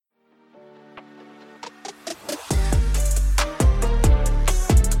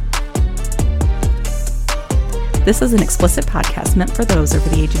This is an explicit podcast meant for those over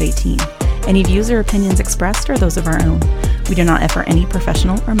the age of 18. Any views or opinions expressed are those of our own. We do not offer any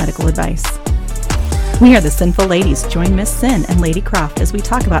professional or medical advice. We are the Sinful Ladies. Join Miss Sin and Lady Croft as we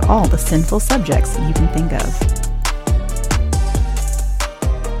talk about all the sinful subjects you can think of.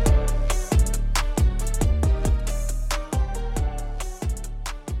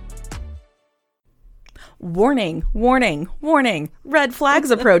 Warning, warning, warning. Red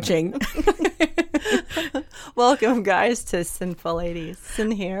flags approaching. Welcome, guys, to Sinful Ladies.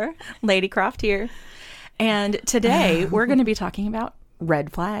 Sin here. Lady Croft here. And today we're going to be talking about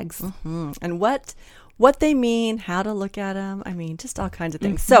red flags. Mm-hmm. And what they mean, how to look at them. I mean, just all kinds of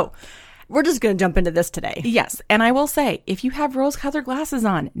things. So we're just going to jump into this today. Yes. And I will say, if you have rose-colored glasses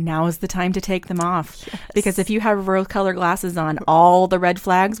on, now is the time to take them off. Yes. Because if you have rose-colored glasses on, all the red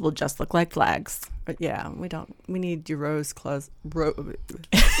flags will just look like flags. But yeah, we need your rose clothes.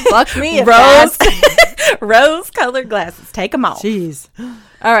 Fuck me. Rose-colored glasses. Take them off. Jeez.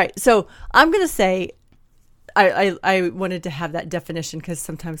 All right. So I'm going to say, I wanted to have that definition because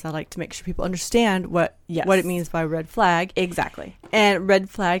sometimes I like to make sure people understand what it means by red flag. Exactly. And red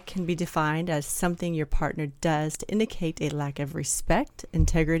flag can be defined as something your partner does to indicate a lack of respect,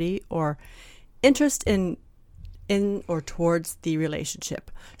 integrity, or interest in or towards the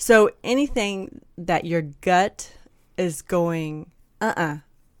relationship. So anything that your gut is going, that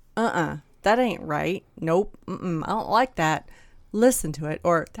ain't right. Nope. I don't like that. Listen to it.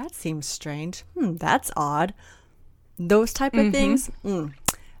 Or that seems strange. That's odd. Those type of things.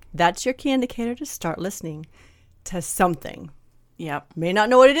 That's your key indicator to start listening to something. Yep. May not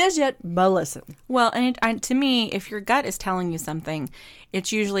know what it is yet, but listen. Well, and to me, if your gut is telling you something,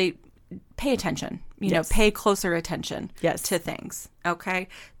 it's usually pay attention. You know, pay closer attention to things. Okay?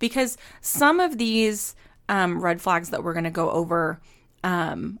 Because some of these red flags that we're going to go over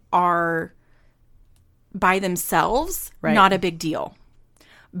are by themselves not a big deal.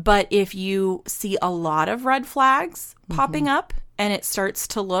 But if you see a lot of red flags popping up and it starts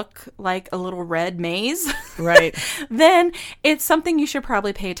to look like a little red maze, right, then it's something you should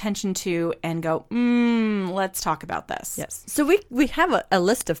probably pay attention to and go, let's talk about this. Yes. So we have a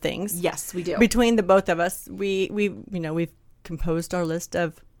list of things. Yes, we do. Between the both of us, we've composed our list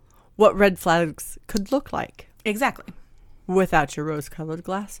of what red flags could look like. Exactly. Without your rose-colored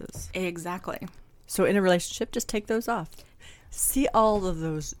glasses. Exactly. So in a relationship, just take those off. See all of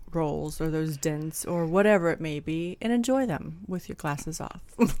those rolls or those dents or whatever it may be and enjoy them with your glasses off.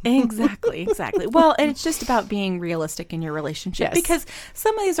 Exactly. Well, and it's just about being realistic in your relationship because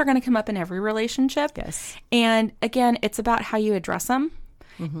some of these are going to come up in every relationship. Yes. And again, it's about how you address them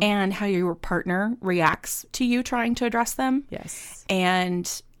and how your partner reacts to you trying to address them. Yes. And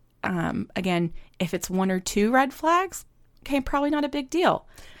again, if it's 1 or 2 red flags, okay, probably not a big deal.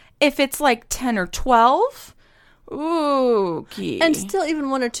 If it's like 10 or 12, okay. And still even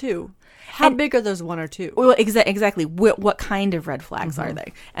 1 or 2. How big are those 1 or 2? Well, exactly. What kind of red flags are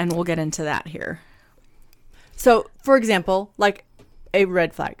they? And we'll get into that here. So, for example, like a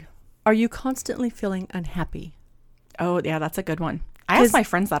red flag. Are you constantly feeling unhappy? Oh, yeah, that's a good one. I ask my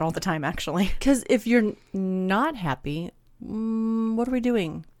friends that all the time, actually. Because if you're not happy, what are we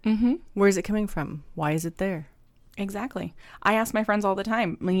doing? Where is it coming from? Why is it there? Exactly. I ask my friends all the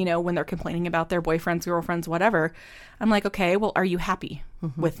time, when they're complaining about their boyfriends, girlfriends, whatever. I'm like, okay, well, are you happy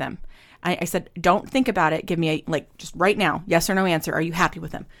with them? I said, don't think about it. Give me just right now, yes or no answer. Are you happy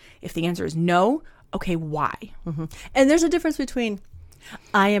with them? If the answer is no, okay, why? And there's a difference between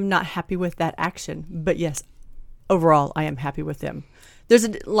I am not happy with that action, but yes, overall, I am happy with them. There's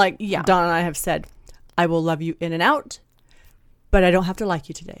Don and I have said, I will love you in and out, but I don't have to like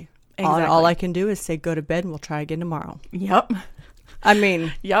you today. Exactly. All I can do is say, go to bed and we'll try again tomorrow. Yep. I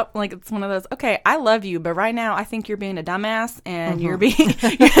mean. Yep. Like it's one of those, okay, I love you, but right now I think you're being a dumbass and you're being,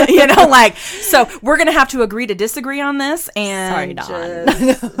 so we're going to have to agree to disagree on this and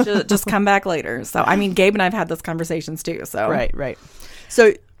just come back later. So, I mean, Gabe and I have had those conversations too. So. Right.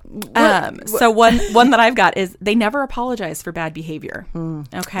 So. So one that I've got is they never apologize for bad behavior.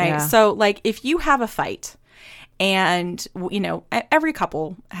 Okay. Yeah. So if you have a fight, and, every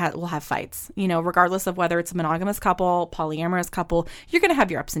couple will have fights, regardless of whether it's a monogamous couple, polyamorous couple, you're going to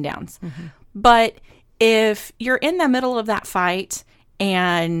have your ups and downs. But if you're in the middle of that fight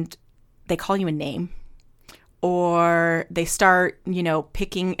and they call you a name or they start,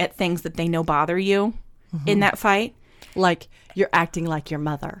 picking at things that they know bother you in that fight. Like you're acting like your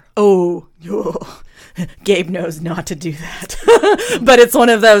mother. Oh, Gabe knows not to do that. But it's one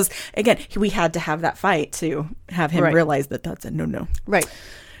of those, again, we had to have that fight to have him realize that that's a no. Right.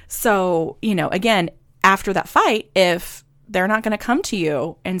 So, again, after that fight, if they're not going to come to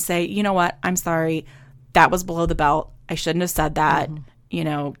you and say, you know what, I'm sorry, that was below the belt. I shouldn't have said that.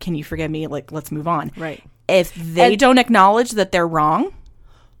 Can you forgive me? Like, let's move on. Right. If they don't acknowledge that they're wrong.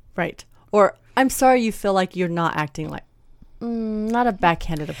 Right. Or, I'm sorry you feel like you're not acting like, not a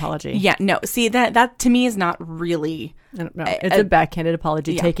backhanded apology. Yeah, no. See, that to me is not really. No, it's a backhanded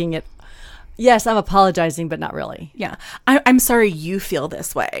apology, taking it. Yes, I'm apologizing, but not really. Yeah. I'm sorry you feel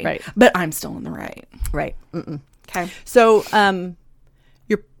this way. Right. But I'm still in the right. Right. Okay. So,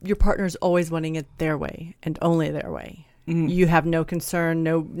 your partner's always wanting it their way and only their way. Mm-hmm. You have no concern.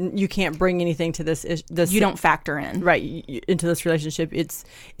 You can't bring anything to this. You don't factor in. Right. Into this relationship. It's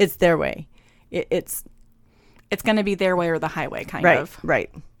their way. It's going to be their way or the highway kind of. Right.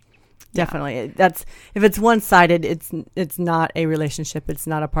 Definitely. Yeah. That's, if it's one-sided, it's not a relationship. It's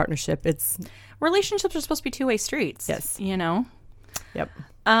not a partnership. Relationships are supposed to be two-way streets. Yes. Yep.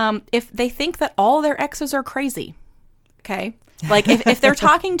 If they think that all their exes are crazy, okay? Like if they're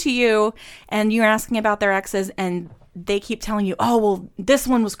talking to you and you're asking about their exes and they keep telling you, oh, well, this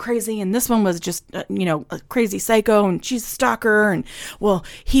one was crazy and this one was just, a crazy psycho and she's a stalker and, well,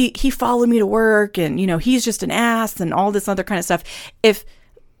 he followed me to work and, he's just an ass and all this other kind of stuff. If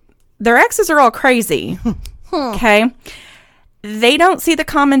their exes are all crazy, okay, they don't see the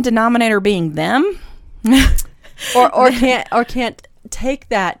common denominator being them. or can't take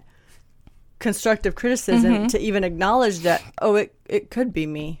that constructive criticism to even acknowledge that, it could be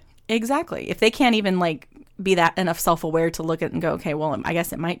me. Exactly. If they can't even be that enough self-aware to look at it and go, okay, well, I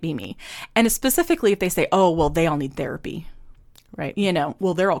guess it might be me. And specifically if they say, oh, well, they all need therapy. Right.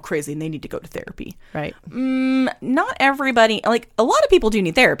 Well, they're all crazy and they need to go to therapy. Right. Not everybody, a lot of people do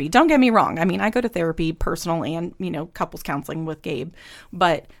need therapy. Don't get me wrong. I mean, I go to therapy, personal and, couples counseling with Gabe,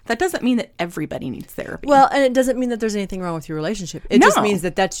 but that doesn't mean that everybody needs therapy. Well, and it doesn't mean that there's anything wrong with your relationship. It just means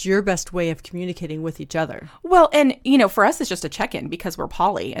that that's your best way of communicating with each other. Well, and, for us, it's just a check-in because we're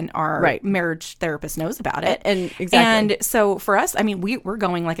poly and our marriage therapist knows about it. And exactly. And so for us, I mean, we're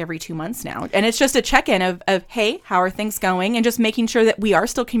going every 2 months now. And it's just a check-in of, hey, how are things going? And just making sure that we are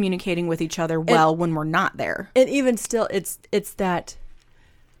still communicating with each other well when we're not there. And even still, it's that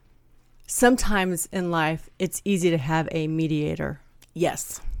sometimes in life, it's easy to have a mediator.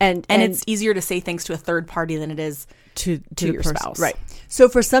 Yes. And it's easier to say things to a third party than it is to your spouse. Right. So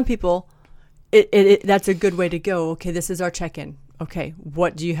for some people, it that's a good way to go. Okay, this is our check-in. Okay,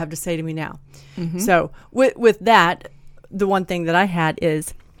 what do you have to say to me now? Mm-hmm. So with that, the one thing that I had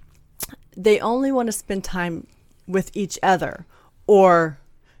is they only want to spend time with each other, or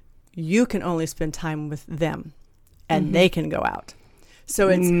you can only spend time with them and they can go out. So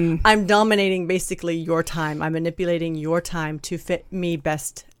it's, I'm dominating basically your time. I'm manipulating your time to fit me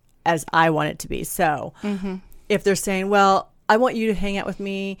best as I want it to be. So if they're saying, well, I want you to hang out with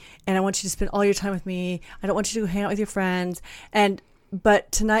me and I want you to spend all your time with me. I don't want you to hang out with your friends.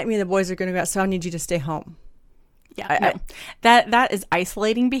 But tonight me and the boys are going to go out, so I need you to stay home. Yeah, that is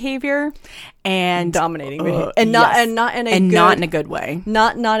isolating behavior and dominating behavior, and not in a good way,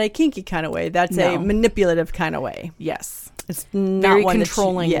 not a kinky kind of way. That's a manipulative kind of way. Yes, it's not very one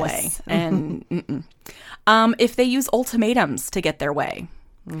controlling way. And if they use ultimatums to get their way,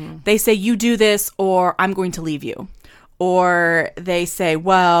 they say you do this or I'm going to leave you, or they say,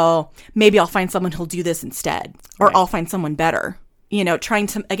 well, maybe I'll find someone who'll do this instead, or I'll find someone better. Trying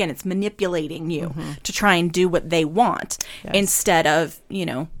to, again, it's manipulating you to try and do what they want instead of,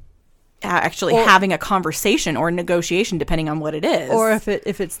 actually having a conversation or a negotiation, depending on what it is. Or if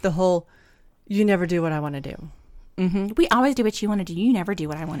it's the whole, you never do what I want to do. Mm-hmm. We always do what you want to do. You never do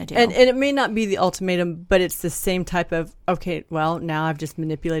what I want to do. And it may not be the ultimatum, but it's the same type of, okay, well, now I've just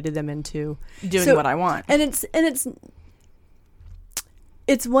manipulated them into doing what I want. And it's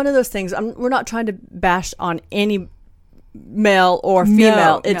one of those things. We're not trying to bash on any male or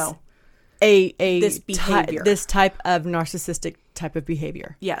female. It's this behavior, this type of narcissistic type of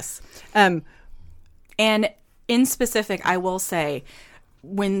behavior. Yes. And in specific, I will say,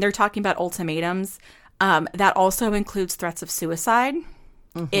 when they're talking about ultimatums, that also includes threats of suicide.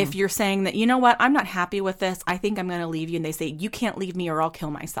 If you're saying that, you know what, I'm not happy with this, I think I'm going to leave you, and they say, you can't leave me or I'll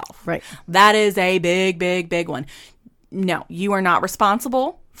kill myself. Right. That is a big, big, big one. No, you are not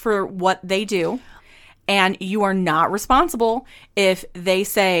responsible for what they do. And you are not responsible if they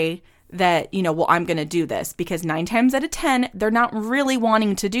say that, well, I'm going to do this, because 9 times out of 10, they're not really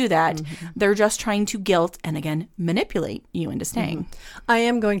wanting to do that. They're just trying to guilt and, again, manipulate you into staying. I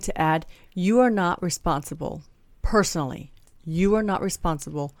am going to add, you are not responsible personally. You are not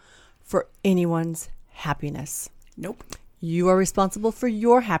responsible for anyone's happiness. Nope. You are responsible for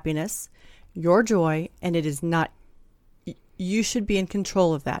your happiness, your joy, and it is not, you should be in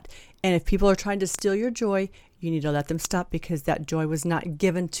control of that. And if people are trying to steal your joy, you need to let them stop, because that joy was not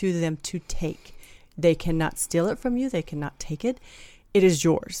given to them to take. They cannot steal it from you. They cannot take it. It is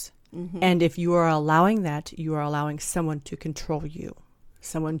yours. Mm-hmm. And if you are allowing that, you are allowing someone to control you,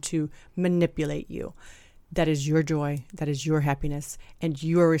 someone to manipulate you. That is your joy. That is your happiness. And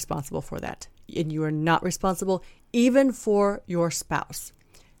you are responsible for that. And you are not responsible even for your spouse.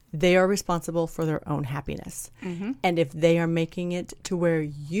 They are responsible for their own happiness. Mm-hmm. And if they are making it to where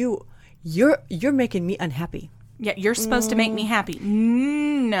you're making me unhappy. Yeah, you're supposed to make me happy.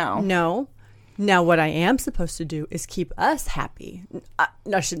 No. No. Now, what I am supposed to do is keep us happy.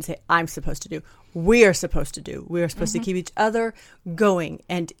 No, I shouldn't say I'm supposed to do. We are supposed to do. We are supposed to keep each other going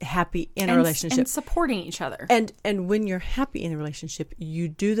and happy in a relationship. And supporting each other. And when you're happy in a relationship, you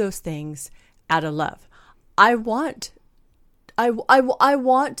do those things out of love. I want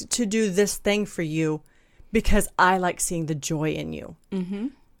to do this thing for you because I like seeing the joy in you. Mm-hmm.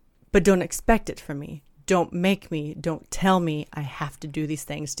 But don't expect it from me. Don't make me. Don't tell me I have to do these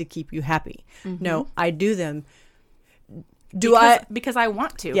things to keep you happy. Mm-hmm. No, I do them. Because I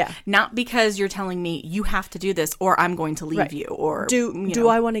want to. Yeah. Not because you're telling me you have to do this or I'm going to leave you. Or do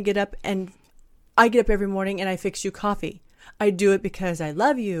I want to get up and I get up every morning and I fix you coffee? I do it because I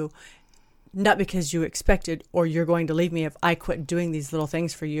love you. Not because you expected or you're going to leave me if I quit doing these little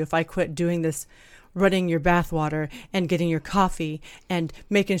things for you. If I quit doing this, running your bath water and getting your coffee and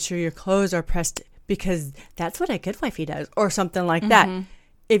making sure your clothes are pressed because that's what a good wifey does or something like that.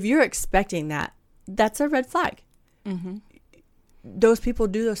 If you're expecting that, that's a red flag. Mm-hmm. Those people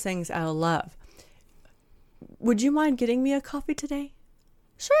do those things out of love. Would you mind getting me a coffee today?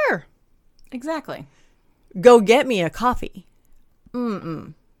 Sure. Exactly. Go get me a coffee.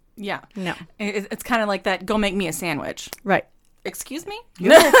 Yeah. No. It's kind of like that, go make me a sandwich. Right. Excuse me?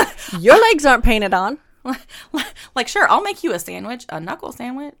 Your legs aren't painted on. Like, sure, I'll make you a sandwich, a knuckle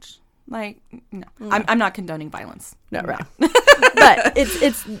sandwich. Like, no. I'm not condoning violence. No, right. But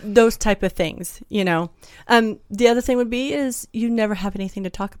it's those type of things, you know. The other thing would be is you never have anything to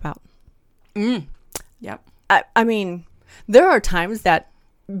talk about. Yep. I mean, there are times that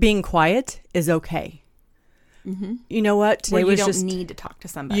being quiet is okay. Mm-hmm. You know what? Today you don't need to talk to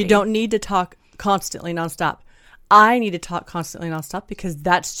somebody. You don't need to talk constantly, nonstop. I need to talk constantly, nonstop because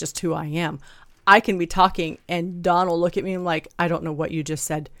that's just who I am. I can be talking and Don will look at me and like, I don't know what you just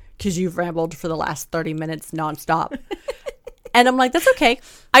said because you've rambled for the last 30 minutes nonstop. And I'm like, that's okay.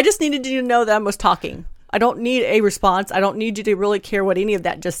 I just needed you to know that I was talking. I don't need a response. I don't need you to really care what any of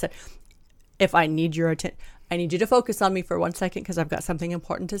that just said. If I need your attention, I need you to focus on me for 1 second because I've got something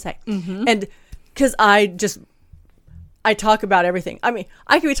important to say. Mm-hmm. And because I talk about everything. I mean,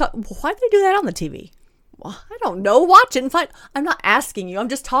 I could be talking, why do they do that on the TV? Well, I don't know. Watch it and find. I'm not asking you. I'm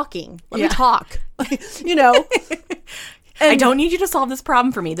just talking. Let me talk. You know? I don't need you to solve this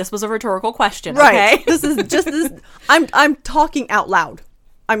problem for me. This was a rhetorical question. Right. Okay? This is just this. I'm talking out loud.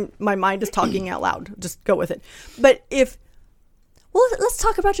 My mind is talking out loud. Just go with it. But let's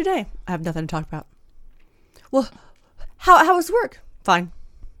talk about your day. I have nothing to talk about. Well, how was work? Fine.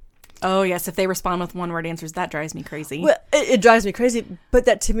 Oh, yes. If they respond with one-word answers, that drives me crazy. Well, it drives me crazy. But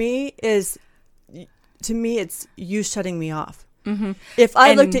that to me, it's you shutting me off. Mm-hmm. If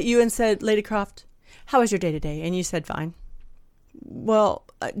I looked at you and said, Lady Croft, how was your day today? And you said, fine. Well,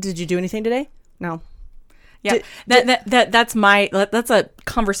 did you do anything today? No. Yeah, that's a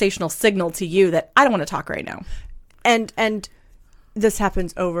conversational signal to you that I don't want to talk right now. And this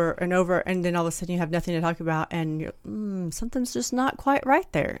happens over and over, and then all of a sudden you have nothing to talk about, and you're something's just not quite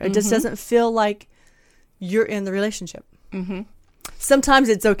right there. It just doesn't feel like you're in the relationship. Mm-hmm. Sometimes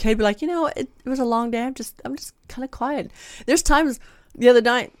it's okay to be like, it was a long day. I'm just kind of quiet. There's times the other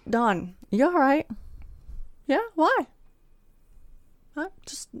night, Dawn, you all right? Yeah, why?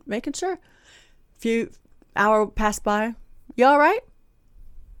 Just making sure. Few hour passed by. You all right?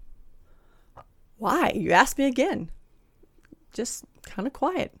 Why? You asked me again. Just kind of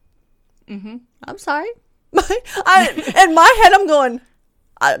quiet. Mm-hmm. I'm sorry. In my head, I'm going,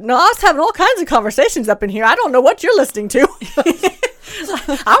 I was having all kinds of conversations up in here. I don't know what you're listening to.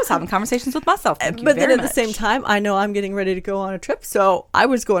 I was having conversations with myself. But then at the same time, I know I'm getting ready to go on a trip. So I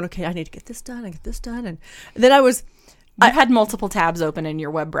was going, okay, I need to get this done and get this done. And then I had multiple tabs open in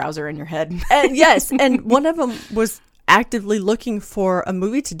your web browser in your head. And yes. And one of them was actively looking for a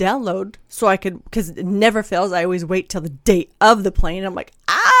movie to download so I could, because it never fails. I always wait till the date of the plane. I'm like,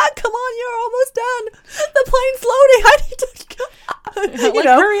 come on, you're almost done. The plane's loading. I need to go.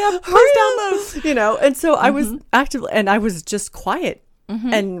 Hurry up. Download. And so I was actively, and I was just quiet.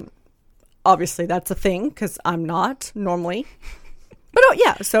 Mm-hmm. And obviously that's a thing because I'm not normally.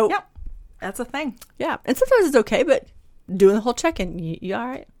 But so. Yep. That's a thing. Yeah. And sometimes it's okay, but doing the whole check-in, you all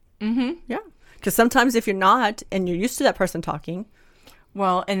right? Mm-hmm. Yeah. Because sometimes if you're not and you're used to that person talking,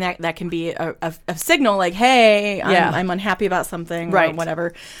 Well, and that can be a signal like, hey, I'm unhappy about something or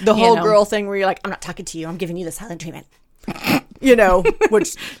whatever. The whole girl thing where you're like, I'm not talking to you. I'm giving you the silent treatment. You know,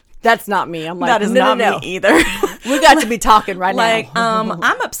 which that's not me. I'm like, that is not me either. We got to be talking right now.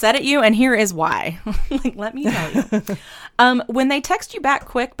 I'm upset at you, and here is why. Like, let me tell you. When they text you back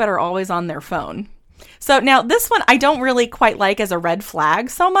quick but are always on their phone. So now this one I don't really quite like as a red flag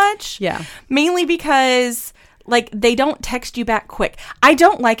so much. Yeah. Mainly because like they don't text you back quick. I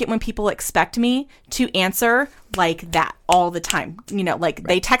don't like it when people expect me to answer like that all the time. You know, like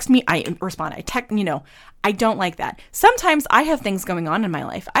they text me, I respond. I don't like that. Sometimes I have things going on in my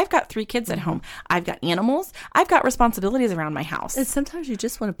life. I've got 3 kids at home. I've got animals. I've got responsibilities around my house. And sometimes you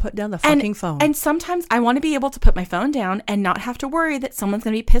just want to put down the fucking phone. And sometimes I want to be able to put my phone down and not have to worry that someone's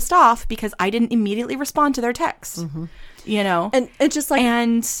going to be pissed off because I didn't immediately respond to their text. Mm-hmm. You know? And it's just like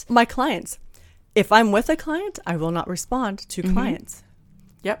my clients. If I'm with a client, I will not respond to clients.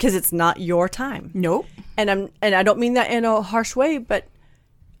 Yep. Because it's not your time. Nope. And I don't mean that in a harsh way, but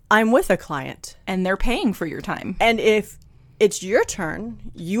I'm with a client. And they're paying for your time. And if it's your turn,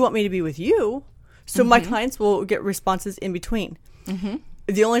 you want me to be with you. So my clients will get responses in between. Mm-hmm.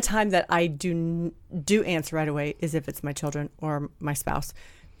 The only time that I do answer right away is if it's my children or my spouse.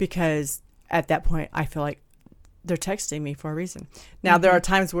 Because at that point, I feel like they're texting me for a reason. Now, there are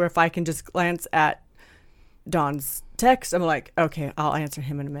times where if I can just glance at Dawn's text, I'm like, okay, I'll answer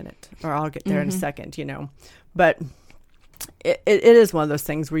him in a minute. Or I'll get there in a second, you know. But it is one of those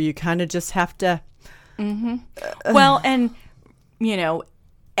things where you kind of just have to. Well, and, you know,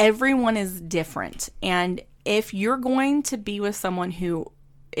 everyone is different. And if you're going to be with someone who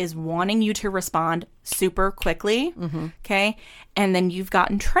is wanting you to respond super quickly, okay, and then you've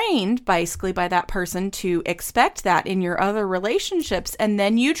gotten trained basically by that person to expect that in your other relationships, and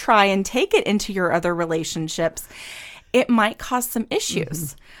then you try and take it into your other relationships, it might cause some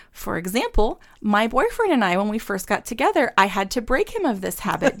issues. For example, my boyfriend and I, when we first got together, I had to break him of this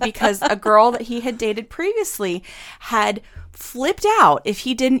habit because a girl that he had dated previously had flipped out if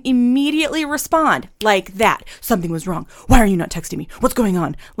he didn't immediately respond like that. Something was wrong. Why are you not texting me? What's going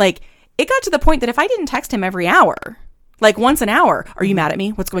on? Like, it got to the point that if I didn't text him every hour, like once an hour, are you mad at me?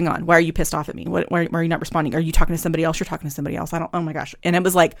 What's going on? Why are you pissed off at me? Why are you not responding? Are you talking to somebody else? You're talking to somebody else. Oh my gosh. And it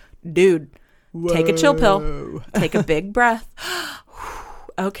was like, dude, take a chill pill, take a big breath.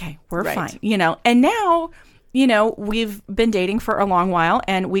 Okay, we're fine, you know. And now, you know, we've been dating for a long while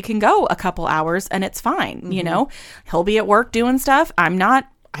and we can go a couple hours and it's fine. You know, he'll be at work doing stuff.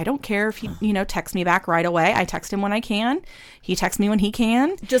 I don't care if he, you know, texts me back right away. I text him when I can. He texts me when he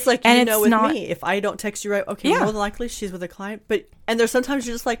can. Just like, you know, with me, if I don't text you right, okay, more than likely she's with a client. And there's sometimes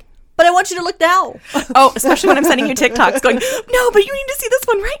you're just like, but I want you to look now. Oh, especially when I'm sending you TikToks going, no, but you need to see this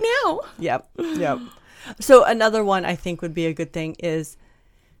one right now. Yep. So another one I think would be a good thing is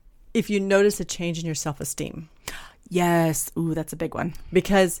if you notice a change in your self-esteem. Yes. Ooh, that's a big one.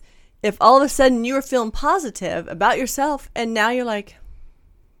 Because if all of a sudden you were feeling positive about yourself and now you're like,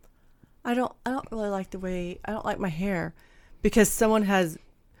 I don't really like I don't like my hair, because someone has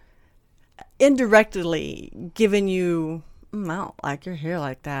indirectly given you, I don't like your hair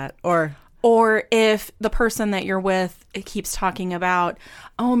like that. Or if the person that you're with keeps talking about,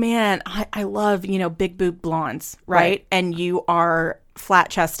 oh man, I love, you know, big boob blondes, right? And you are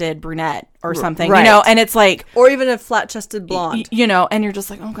flat-chested brunette or something, you know, and it's like, or even a flat-chested blonde, you know, and you're just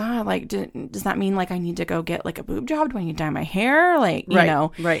like, oh god, like does that mean like I need to go get like a boob job? Do I need to dye my hair? Like, you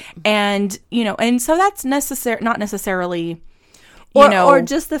know, and you know, and so that's not necessarily, you know, or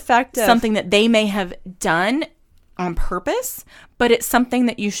just the fact of something that they may have done on purpose, but it's something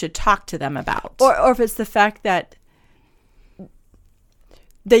that you should talk to them about. Or if it's the fact that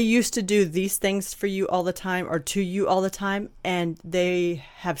they used to do these things for you all the time or to you all the time and they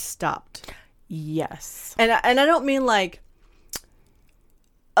have stopped. Yes. And I don't mean like,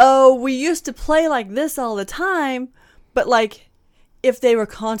 oh, we used to play like this all the time, but like if they were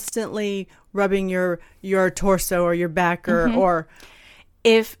constantly rubbing your torso or your back or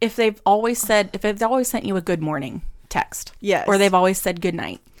if they've always sent you a good morning text. Yes. Or they've always said good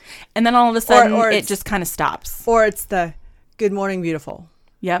night. And then all of a sudden it just kind of stops. Or it's the good morning, beautiful.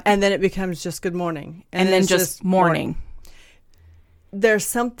 Yep. And then it becomes just good morning. And then just morning. There's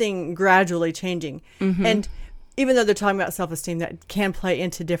something gradually changing. And even though they're talking about self-esteem, that can play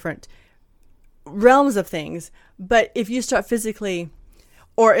into different realms of things. But if you start physically,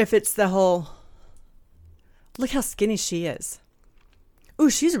 or if it's the whole, look how skinny she is.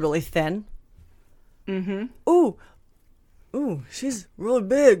 Ooh, she's really thin. Ooh, she's really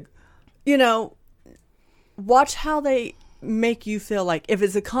big. You know, watch how they make you feel. Like if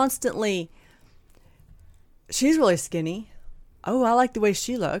it's a constantly, she's really skinny. oh, I like the way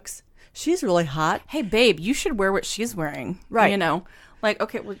she looks. She's really hot. Hey, babe, you should wear what she's wearing. Right. You know, like,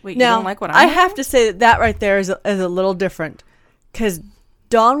 okay, wait, now, you don't like what I'm I wearing? have to say that right there is a little different, because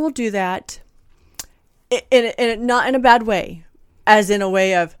Dawn will do that in not in a bad way, as in a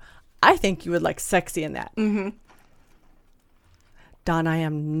way of, I think you would like sexy in that. Mm-hmm. Dawn, I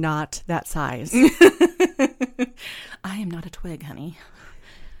am not that size. I am not a twig, honey.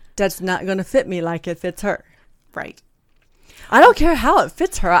 That's not going to fit me like it fits her. Right. I don't care how it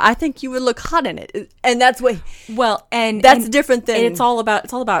fits her. I think you would look hot in it, and that's what. Well, and that's different than it's all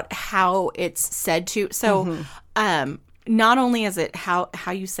about how it's said to. So, not only is it how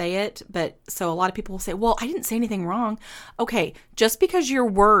you say it, but so a lot of people will say, "Well, I didn't say anything wrong." Okay, just because your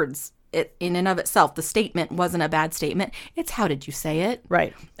words, in and of itself, the statement wasn't a bad statement. It's how did you say it?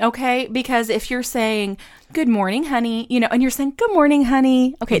 Right. Okay, because if you're saying "Good morning, honey," and you're saying "Good morning,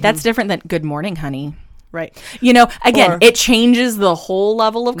 honey," okay, that's different than "Good morning, honey." Right. Again, Or, it changes the whole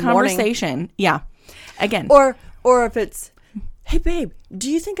level of conversation. Morning. Yeah. Again. Or if it's, hey, babe, do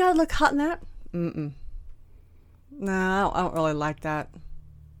you think I'd look hot in that? Mm-mm. No, I don't really like that.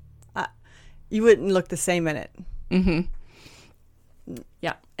 You wouldn't look the same in it. Mm-hmm.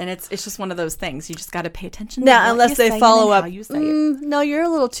 Yeah. And it's just one of those things. You just got to pay attention. Now, unless they follow up, you say it. No, you're a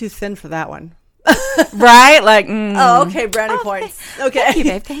little too thin for that one. Right? Like, oh, okay, brownie points. Okay. Thank you,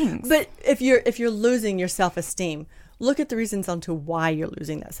 babe. Thanks. But if you're losing your self-esteem, look at the reasons onto why you're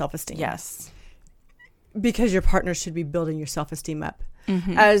losing that self-esteem. Yes. Because your partner should be building your self-esteem up.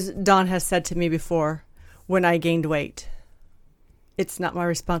 Mm-hmm. As Dawn has said to me before, when I gained weight, it's not my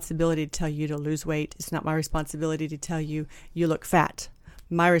responsibility to tell you to lose weight. It's not my responsibility to tell you you look fat.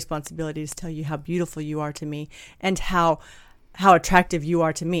 My responsibility is to tell you how beautiful you are to me and how attractive you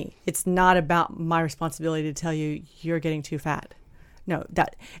are to me. It's not about my responsibility to tell you you're getting too fat. No,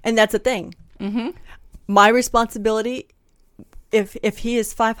 that's the thing. Mm-hmm. My responsibility, if he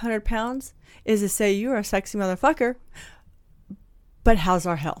is 500 pounds, is to say you're a sexy motherfucker, but how's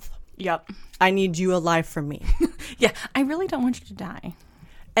our health? Yep. I need you alive for me. Yeah, I really don't want you to die.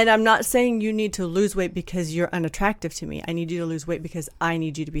 And I'm not saying you need to lose weight because you're unattractive to me. I need you to lose weight because I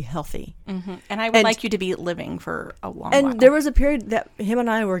need you to be healthy. Mm-hmm. And I would like you to be living for a long while. And there was a period that him and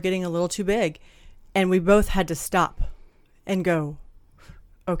I were getting a little too big, and we both had to stop and go,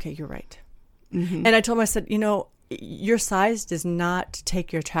 okay, you're right. Mm-hmm. And I told him, I said, your size does not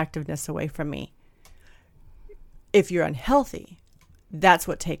take your attractiveness away from me. If you're unhealthy, that's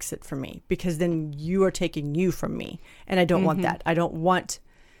what takes it from me, because then you are taking you from me. And I don't want that.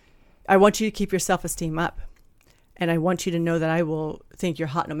 I want you to keep your self-esteem up, and I want you to know that I will think you're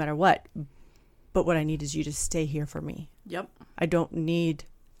hot no matter what. But what I need is you to stay here for me. Yep. I don't need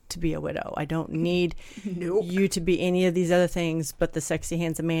to be a widow. I don't need you to be any of these other things but the sexy,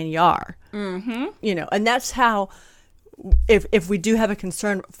 handsome man you are. Mm-hmm. And that's how, if we do have a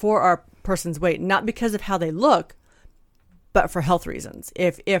concern for our person's weight, not because of how they look, but for health reasons.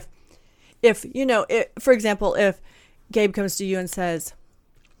 If for example, if Gabe comes to you and says,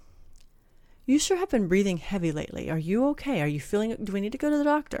 you sure have been breathing heavy lately. Are you okay? Are you feeling, do we need to go to the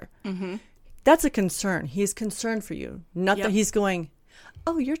doctor? Mm-hmm. That's a concern. He's concerned for you. Not that he's going,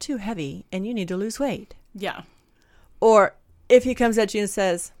 oh, you're too heavy and you need to lose weight. Yeah. Or if he comes at you and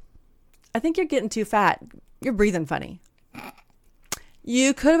says, I think you're getting too fat. You're breathing funny.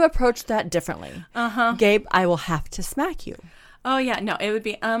 You could have approached that differently. Uh-huh. Gabe, I will have to smack you. Oh, yeah. No, it would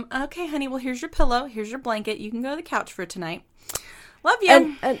be, okay, honey, well, here's your pillow. Here's your blanket. You can go to the couch for tonight. Love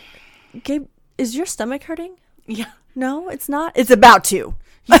you. And Gabe, is your stomach hurting? Yeah. No, it's not. It's about to.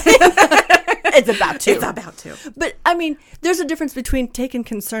 It's about to. It's about to. But, I mean, there's a difference between taking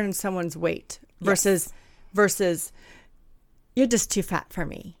concern in someone's weight versus you're just too fat for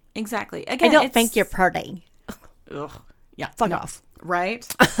me. Exactly. Again, I don't think you're pretty. Ugh. Yeah. Fuck off. Right?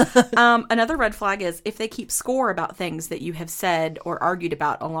 Another red flag is if they keep score about things that you have said or argued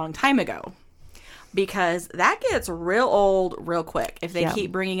about a long time ago. Because that gets real old real quick if they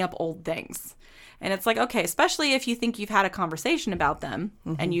keep bringing up old things. And it's like, okay, especially if you think you've had a conversation about them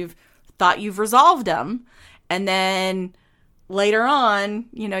and you've thought you've resolved them. And then later on,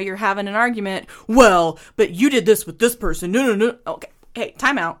 you're having an argument. Well, but you did this with this person. No. Okay. Hey,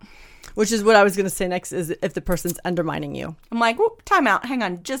 time out. Which is what I was going to say next, is if the person's undermining you. I'm like, whoop, time out. Hang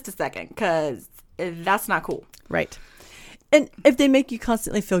on just a second, because that's not cool. Right. And if they make you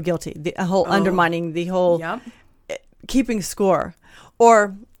constantly feel guilty, the whole undermining, the whole keeping score.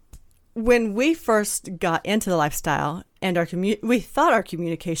 Or when we first got into the lifestyle and we thought our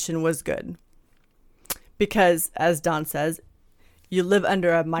communication was good. Because, as Dawn says, you live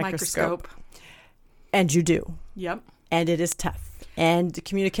under a microscope. And you do. Yep. And it is tough. And the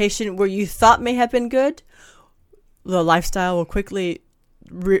communication where you thought may have been good the lifestyle will quickly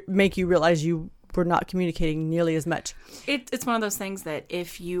make you realize you were not communicating nearly as much. It's one of those things that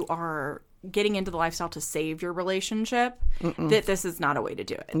if you are getting into the lifestyle to save your relationship, that this is not a way to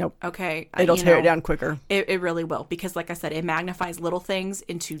do it. Nope. Okay. It'll tear it down quicker. It really will. Because like I said, it magnifies little things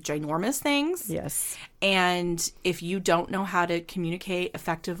into ginormous things. Yes. And if you don't know how to communicate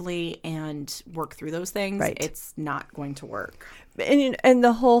effectively and work through those things, right. It's not going to work. And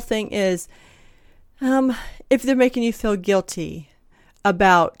the whole thing is, if they're making you feel guilty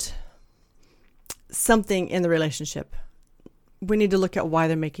about something in the relationship, we need to look at why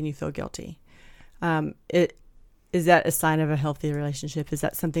they're making you feel guilty. Is that a sign of a healthy relationship? Is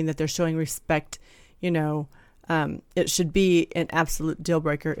that something that they're showing respect? It should be an absolute deal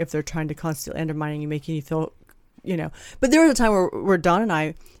breaker if they're trying to constantly undermining you, making you feel, But there was a time where Dawn and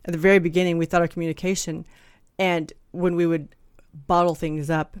I, at the very beginning, we thought of communication, and when we would bottle things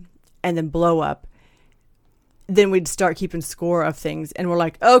up and then blow up, then we'd start keeping score of things, and we're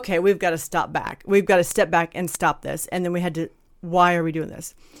like, okay, we've got to stop back. We've got to step back and stop this. And then we had to, why are we doing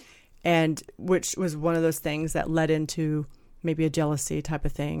this? And which was one of those things that led into maybe a jealousy type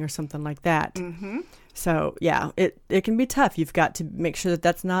of thing or something like that. Mm-hmm. So yeah, it can be tough. You've got to make sure that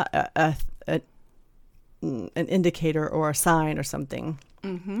that's not an indicator or a sign or something.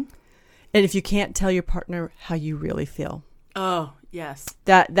 Mm-hmm. And if you can't tell your partner how you really feel. Oh, yes.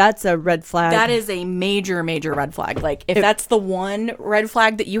 That's a red flag. That is a major, major red flag. Like, if that's the one red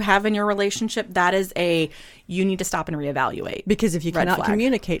flag that you have in your relationship, that is you need to stop and reevaluate. Because if you cannot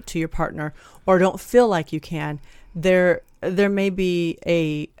communicate to your partner or don't feel like you can, there may be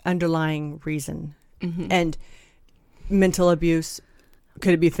a underlying reason. Mm-hmm. And mental abuse,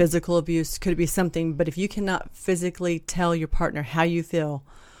 could it be physical abuse? Could it be something? But if you cannot physically tell your partner how you feel,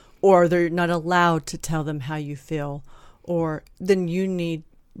 or they're not allowed to tell them how you feel, or then you need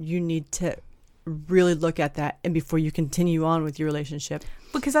to really look at that, and before you continue on with your relationship,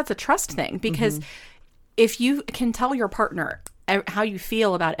 because that's a trust thing. Because if you can tell your partner how you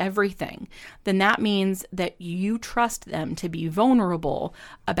feel about everything, then that means that you trust them to be vulnerable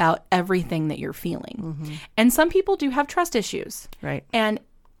about everything that you're feeling. And some people do have trust issues, right? And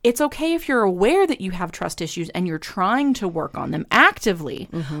it's okay if you're aware that you have trust issues and you're trying to work on them actively,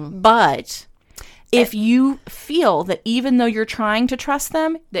 but if you feel that even though you're trying to trust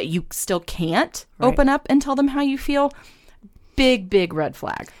them, that you still can't open up and tell them how you feel, big red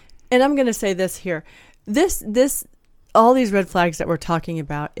flag. And I'm going to say this here. All these red flags that we're talking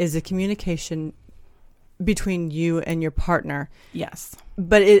about is a communication between you and your partner. Yes.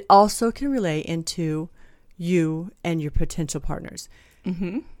 But it also can relate into you and your potential partners.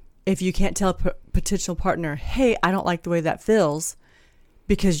 Mm-hmm. If you can't tell a potential partner, hey, I don't like the way that feels,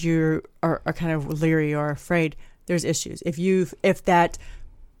 because you are kind of leery or afraid, there's issues. If that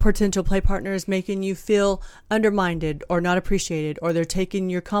potential play partner is making you feel undermined or not appreciated, or they're taking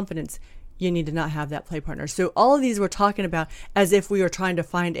your confidence, you need to not have that play partner. So all of these we're talking about as if we were trying to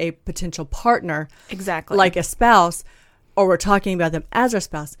find a potential partner, exactly, like a spouse, or we're talking about them as our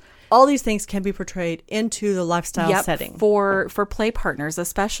spouse. All these things can be portrayed into the lifestyle setting. For play partners,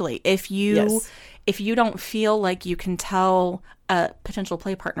 especially if you don't feel like you can tell a potential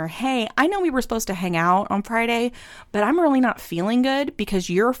play partner, hey, I know we were supposed to hang out on Friday, but I'm really not feeling good because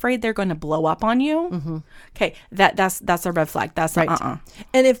you're afraid they're going to blow up on you. Mm-hmm. Okay, that's a red flag. That's right.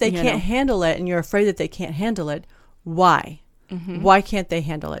 And if they can't handle it, and you're afraid that they can't handle it, why? Mm-hmm. Why can't they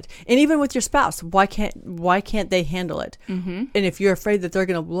handle it? And even with your spouse, why can't they handle it? Mm-hmm. And if you're afraid that they're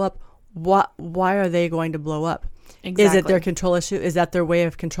going to blow up, why are they going to blow up? Exactly. Is it their control issue? Is that their way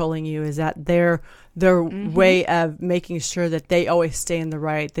of controlling you? Is that their way of making sure that they always stay in the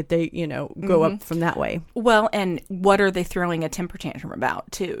right, that they, go up from that way? Well, and what are they throwing a temper tantrum about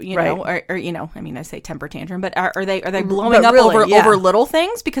too? Or I say temper tantrum, but are they blowing up over little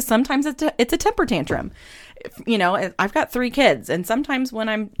things? Because sometimes it's a temper tantrum. I've got 3 kids, and sometimes when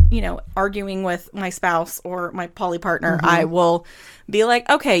I'm, arguing with my spouse or my poly partner, I will be like,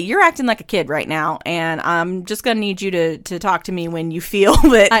 okay, you're acting like a kid right now, and I'm just going to need you to talk to me when you feel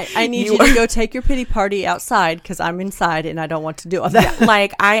that I need you to go take your pity party outside, because I'm inside and I don't want to do all that. Yeah,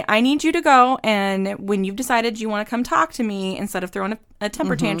 like, I need you to go, and when you've decided you want to come talk to me, instead of throwing a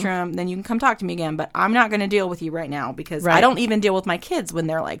temper tantrum, then you can come talk to me again, but I'm not going to deal with you right now, because I don't even deal with my kids when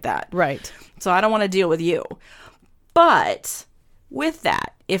they're like that. Right. So I don't want to deal with you. But with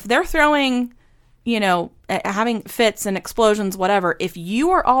that, if they're throwing, having fits and explosions, whatever, if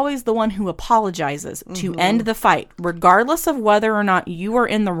you are always the one who apologizes to end the fight, regardless of whether or not you are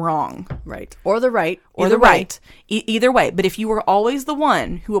in the wrong. Right. Or the right. Or the right. Either way. But if you are always the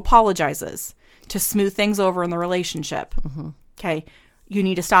one who apologizes to smooth things over in the relationship, okay, you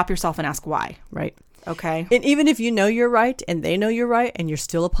need to stop yourself and ask why. Right. Okay. And even if you know you're right and they know you're right and you're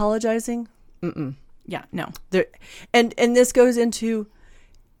still apologizing, Yeah, no. And this goes into,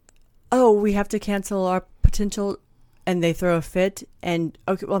 oh, we have to cancel our potential, and they throw a fit, and,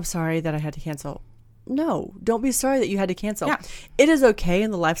 okay, well, I'm sorry that I had to cancel. No, don't be sorry that you had to cancel. Yeah. It is okay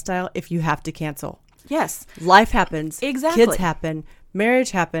in the lifestyle if you have to cancel. Yes. Life happens. Exactly. Kids happen.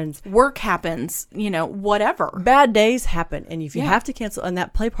 Marriage happens. Work happens, whatever. Bad days happen. And if you Yeah. have to cancel, and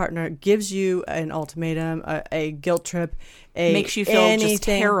that play partner gives you an ultimatum, a guilt trip, Makes you feel just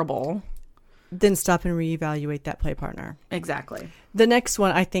terrible. Then stop and reevaluate that play partner. Exactly. The next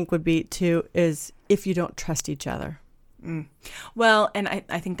one I think would be is if you don't trust each other. Well, and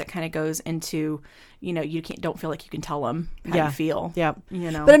I think that kind of goes into, you don't feel like you can tell them how you feel. Yeah.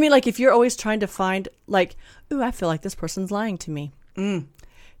 But I mean, like, if you're always trying to find, like, ooh, I feel like this person's lying to me. If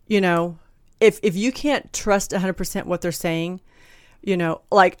you can't trust 100% what they're saying,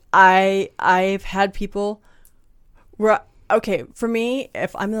 like I've had people where, okay, for me,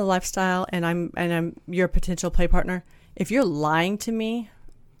 if I'm in the lifestyle and I'm your potential play partner, if you're lying to me,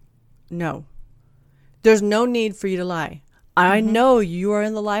 no. There's no need for you to lie. I know you are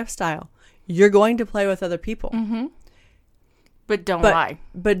in the lifestyle. You're going to play with other people. Mm-hmm. But don't lie.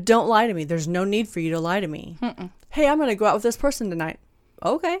 But don't lie to me. There's no need for you to lie to me. Mm-mm. Hey, I'm going to go out with this person tonight.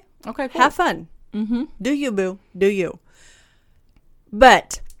 Okay. Okay, cool. Have fun. Mm-hmm. Do you, boo. Do you.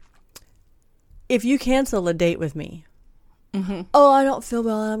 But if you cancel a date with me, oh, I don't feel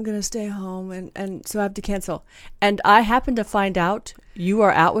well, I'm going to stay home, and so I have to cancel. And I happen to find out you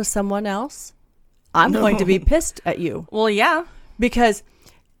are out with someone else, I'm going to be pissed at you. Well, yeah. Because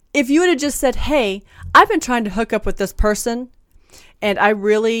if you would have just said, hey, I've been trying to hook up with this person, and I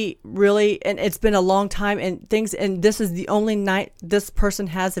really, really, and it's been a long time, and this is the only night this person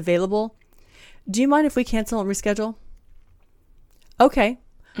has available. Do you mind if we cancel and reschedule? Okay.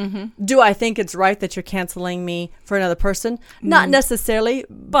 Mm-hmm. Do I think it's right that you're canceling me for another person? Not necessarily,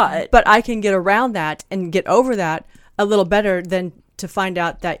 but I can get around that and get over that a little better than to find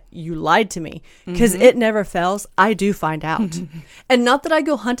out that you lied to me, because it never fails. I do find out. And not that I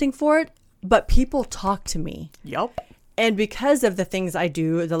go hunting for it, but people talk to me. Yep. And because of the things I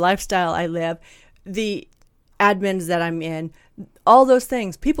do, the lifestyle I live, the admins that I'm in, all those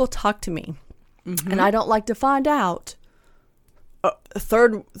things, people talk to me. And I don't like to find out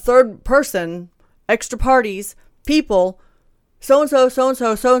third person, extra parties, people,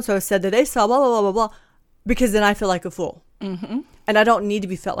 so-and-so said that they saw blah, blah, blah, blah, blah, because then I feel like a fool. And I don't need to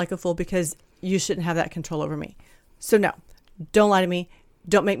be felt like a fool, because you shouldn't have that control over me. So no, don't lie to me.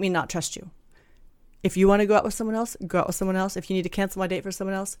 Don't make me not trust you. If you want to go out with someone else, go out with someone else. If you need to cancel my date for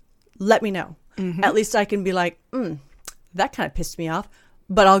someone else, let me know. At least I can be like, that kind of pissed me off,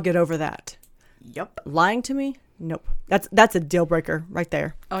 but I'll get over that. Yep. Lying to me? Nope. That's a deal breaker right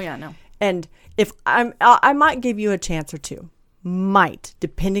there. Oh, yeah, no. And if I might give you a chance or two,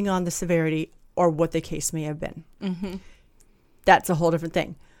 depending on the severity or what the case may have been. That's a whole different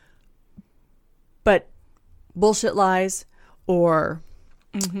thing. But bullshit lies or,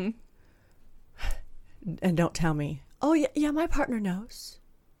 and don't tell me, oh, yeah, my partner knows.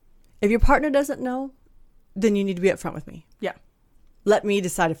 If your partner doesn't know, then you need to be upfront with me. Yeah. Let me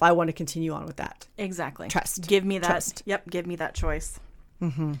decide if I want to continue on with that. Exactly. Trust. Give me that. Trust. Yep. Give me that choice.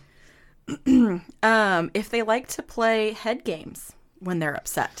 If they like to play head games when they're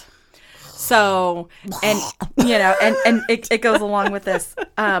upset. So, and it goes along with this.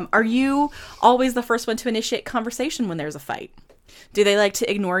 Are you always the first one to initiate conversation when there's a fight? Do they like to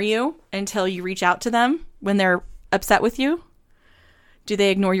ignore you until you reach out to them when they're upset with you? Do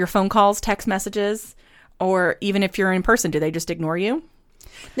they ignore your phone calls, text messages? Or even if you're in person, do they just ignore you?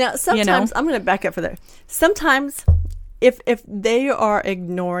 Now, sometimes, I'm going to back up for that. Sometimes, if they are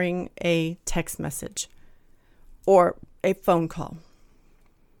ignoring a text message or a phone call,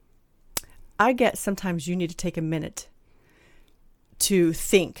 I get sometimes you need to take a minute to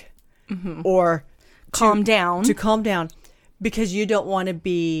think or calm down. To calm down, because you don't want to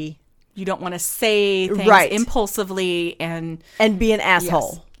be... You don't want to say things impulsively and be an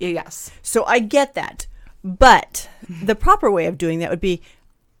asshole. Yes. So I get that. But the proper way of doing that would be,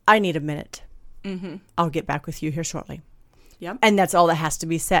 I need a minute. I'll get back with you here shortly. Yep. And that's all that has to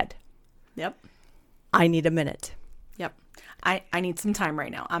be said. Yep. I need a minute. Yep. I need some time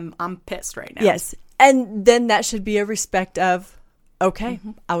right now. I'm pissed right now. Yes. And then that should be a respect of, okay,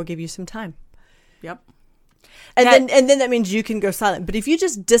 I will give you some time. Yep. And then that means you can go silent. But if you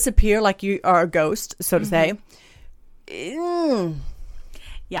just disappear like you are a ghost, so to say,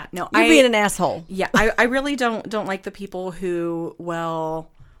 yeah, no, you're being an asshole. Yeah, I really don't like the people who will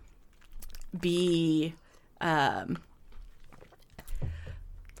be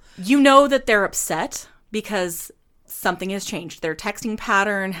You know that they're upset because something has changed. Their texting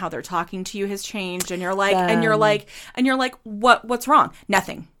pattern, how they're talking to you has changed, and you're like, what's wrong?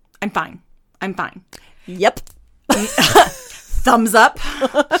 Nothing. I'm fine. Yep. Thumbs up.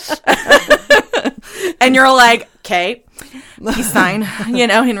 And you're like, okay, peace sign,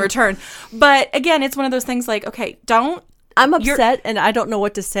 in return. But again, it's one of those things like, okay, I'm upset and I don't know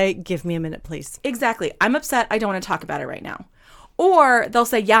what to say. Give me a minute, please. Exactly. I'm upset. I don't want to talk about it right now. Or they'll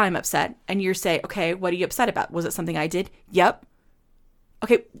say, yeah, I'm upset. And you say, okay, what are you upset about? Was it something I did? Yep.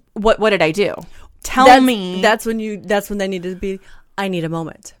 Okay, what did I do? Tell me. That's when they need to be, I need a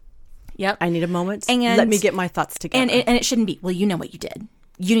moment. Yep. I need a moment. And let me get my thoughts together. And it shouldn't be, well, you know what you did.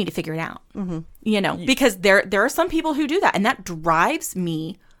 You need to figure it out. Because there are some people who do that. And that drives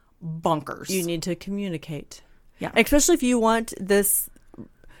me bonkers. You need to communicate. Yeah. Especially if you want this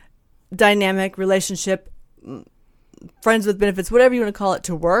dynamic relationship, friends with benefits, whatever you want to call it,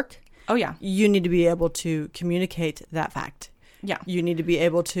 to work. Oh, yeah. You need to be able to communicate that fact. Yeah. You need to be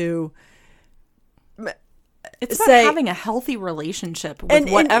able to it's about having a healthy relationship with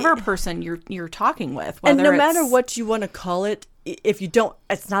whatever person you're talking with. And no matter what you want to call it, if you don't,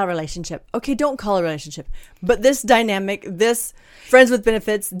 it's not a relationship. Okay, don't call it a relationship. But this dynamic, this friends with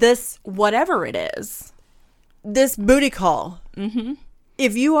benefits, this whatever it is, this booty call. Mm-hmm.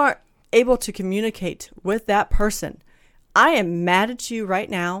 If you are able to communicate with that person, I am mad at you right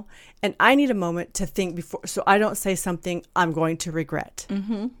now, and I need a moment to think before, so I don't say something I'm going to regret.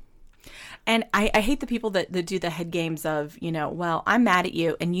 Mm-hmm. And I hate the people that do the head games of, well, I'm mad at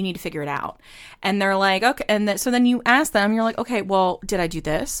you and you need to figure it out. And they're like, okay. And so then you ask them, you're like, okay, well, did I do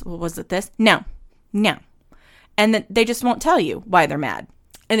this? Well, was it this? No. And then they just won't tell you why they're mad.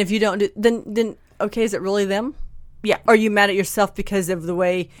 And if you don't do, then okay, is it really them? Yeah. Or are you mad at yourself because of the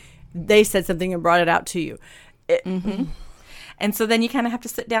way they said something and brought it out to you? Mm-hmm. And so then you kind of have to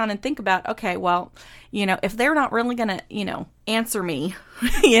sit down and think about, okay, well, if they're not really going to, answer me,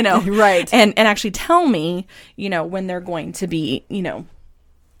 right. And actually tell me, when they're going to be,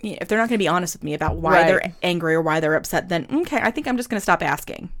 if they're not going to be honest with me about why they're angry or why they're upset, then, okay, I think I'm just going to stop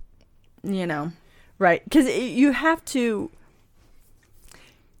asking, Right. Because you have to,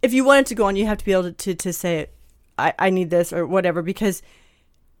 if you want it to go on, you have to be able to say it, I need this or whatever, because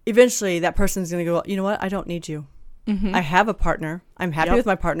eventually that person's going to go, you know what, I don't need you. Mm-hmm. I have a partner. I'm happy with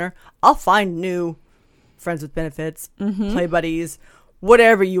my partner. I'll find new friends with benefits, play buddies,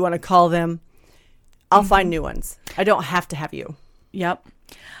 whatever you want to call them. I'll find new ones. I don't have to have you. Yep.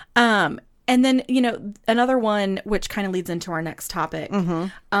 And then, another one, which kind of leads into our next topic,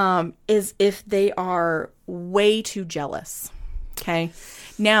 is if they are way too jealous. Okay.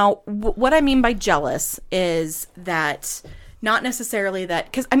 Now, what I mean by jealous is that not necessarily that,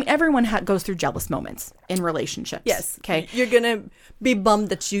 because everyone goes through jealous moments in relationships. Yes. Okay. You're going to be bummed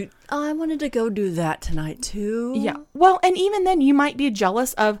that I wanted to go do that tonight too. Yeah. Well, and even then you might be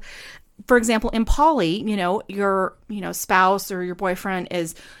jealous of, for example, in poly, your, spouse or your boyfriend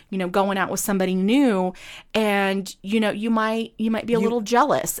is, going out with somebody new, and, you might be a little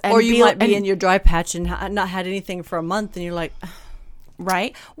jealous. And or you might be in your dry patch and not had anything for a month, and you're like...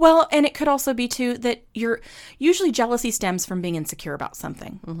 Right. Well, and it could also be too that usually jealousy stems from being insecure about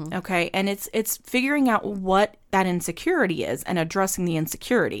something. Mm-hmm. Okay. And it's figuring out what that insecurity is and addressing the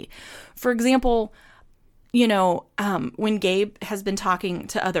insecurity. For example, when Gabe has been talking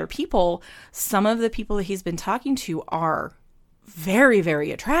to other people, some of the people that he's been talking to are very,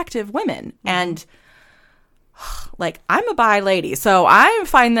 very attractive women. Mm-hmm. And I'm a bi lady, so I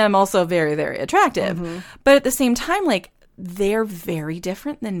find them also very, very attractive. Mm-hmm. But at the same time, they're very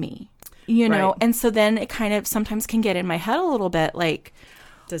different than me, right. And so then it kind of sometimes can get in my head a little bit,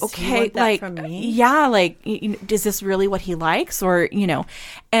 does he want that from me? Yeah, is this really what he likes, or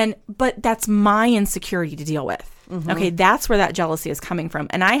but that's my insecurity to deal with. Mm-hmm. Okay, that's where that jealousy is coming from,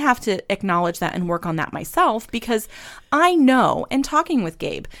 and I have to acknowledge that and work on that myself, because I know, in talking with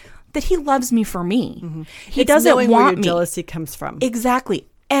Gabe, that he loves me for me. Mm-hmm. He doesn't want where your me. Jealousy comes from. Exactly.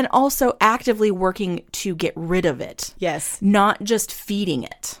 And also actively working to get rid of it. Yes. Not just feeding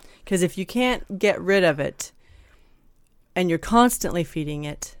it. Because if you can't get rid of it and you're constantly feeding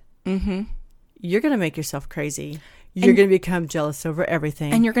it, you're going to make yourself crazy. You're going to become jealous over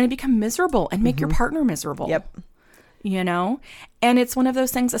everything. And you're going to become miserable and make your partner miserable. Yep. And it's one of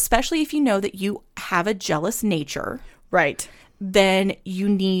those things, especially if you know that you have a jealous nature. Right. Then you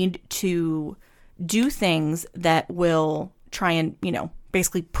need to do things that will try and,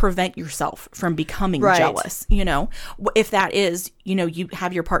 basically prevent yourself from becoming jealous, if that is, you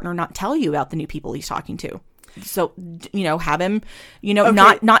have your partner not tell you about the new people he's talking to. So, have him,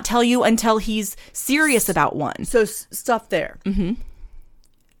 not tell you until he's serious about one. So stop there.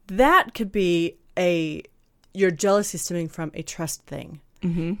 Mm-hmm. that could be your jealousy stemming from a trust thing.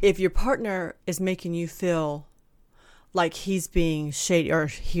 Mm-hmm. If your partner is making you feel like he's being shady, or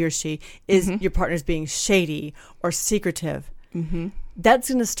he or she is, your partner's being shady or secretive, that's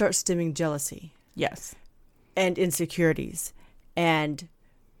going to start stemming jealousy. Yes. And insecurities and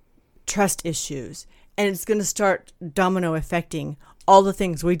trust issues. And it's going to start domino affecting all the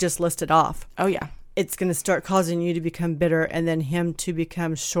things we just listed off. Oh, yeah. It's going to start causing you to become bitter, and then him to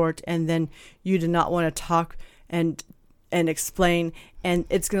become short, and then you to not want to talk and explain. And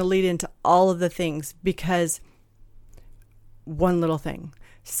it's going to lead into all of the things, because one little thing,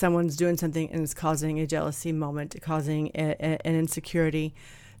 someone's doing something and it's causing a jealousy moment, causing an insecurity,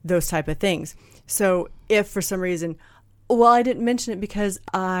 those type of things. So if for some reason, well, I didn't mention it because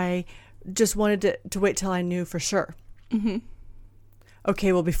I just wanted to wait till I knew for sure. Mm-hmm.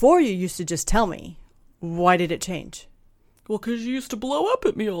 Okay, well, before you used to just tell me. Why did it change? Well, because you used to blow up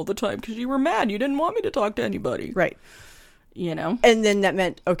at me all the time because you were mad. You didn't want me to talk to anybody. Right. You know? And then that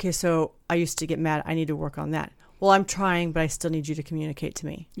meant, okay, so I used to get mad. I need to work on that. Well, I'm trying, but I still need you to communicate to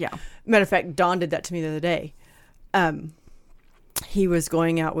me. Yeah. Matter of fact, Don did that to me the other day. He was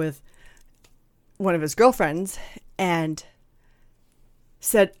going out with one of his girlfriends and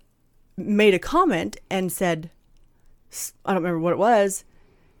made a comment and said, I don't remember what it was,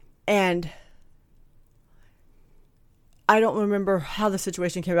 and I don't remember how the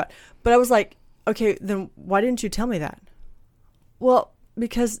situation came about, but I was like, okay, then why didn't you tell me that? Well,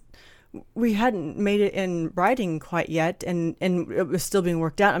 because we hadn't made it in writing quite yet, and it was still being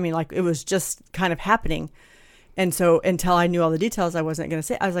worked out. I mean, like, it was just kind of happening. And so until I knew all the details, I wasn't going to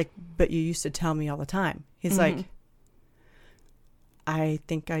say. I was like, but you used to tell me all the time. He's like, I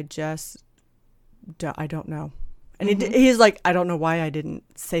think I don't know. And he's like, I don't know why I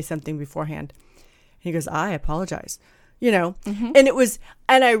didn't say something beforehand. He goes, I apologize. You know,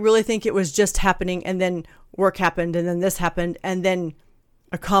 and I really think it was just happening, and then work happened, and then this happened, and then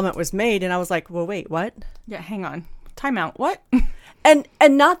a comment was made, and I was like, well, wait, what? Yeah, hang on. Time out. What? And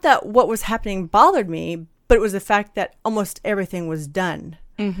not that what was happening bothered me, but it was the fact that almost everything was done.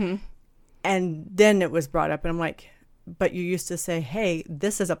 Mm-hmm. And then it was brought up, and I'm like, but you used to say, hey,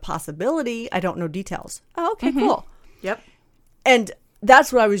 this is a possibility. I don't know details. Oh, okay, cool. Yep. And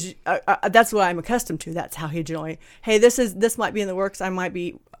that's what that's what I'm accustomed to. That's how he generally, hey, this might be in the works. I might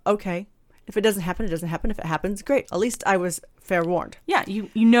be, okay. If it doesn't happen, it doesn't happen. If it happens, great. At least I was fair warned. Yeah, you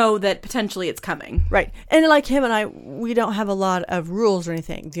know that potentially it's coming. Right. And like him and I, we don't have a lot of rules or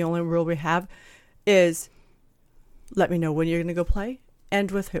anything. The only rule we have is let me know when you're going to go play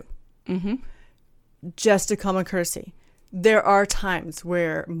and with who. Mm-hmm. Just a common courtesy. There are times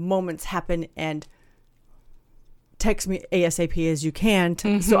where moments happen, and text me ASAP as you can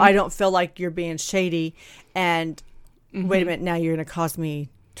so I don't feel like you're being shady and wait a minute, now you're going to cause me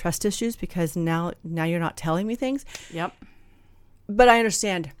trust issues because now you're not telling me things. Yep. But I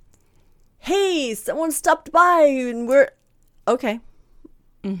understand, hey, someone stopped by and we're okay.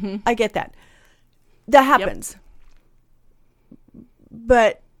 I get that. That happens. Yep.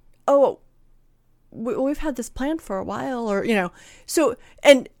 But we've had this plan for a while, or so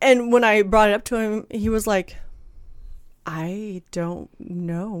and when I brought it up to him, he was like, I don't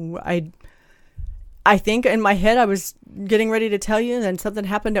know. I think in my head I was getting ready to tell you, and then something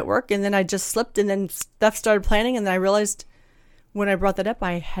happened at work, and then I just slipped, and then stuff started planning, and then I realized when I brought that up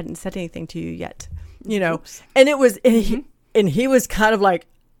I hadn't said anything to you yet. Oops. And it was and he was kind of like,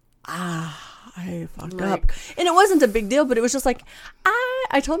 I fucked up. And it wasn't a big deal, but it was just like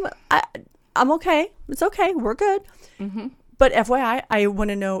I told him I'm okay. It's okay. We're good. But FYI, I want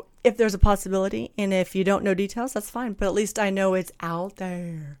to know if there's a possibility, and if you don't know details, that's fine. But at least I know it's out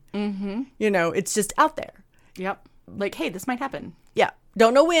there. It's just out there. Yep. Like, hey, this might happen. Yeah.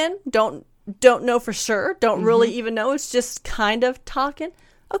 Don't know when. Don't know for sure. Don't really even know. It's just kind of talking.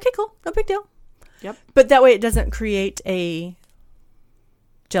 Okay, cool. No big deal. Yep. But that way it doesn't create a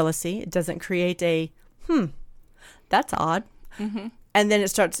jealousy. It doesn't create a, that's odd. And then it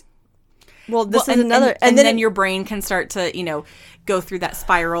starts... Well, this is another... And then your brain can start to, go through that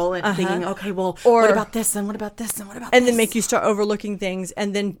spiral and thinking, okay, well, what about this and what about this and what about this? And then make you start overlooking things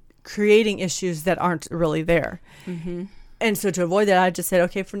and then creating issues that aren't really there. And so to avoid that, I just said,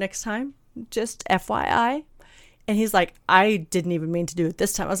 okay, for next time, just FYI. And he's like, I didn't even mean to do it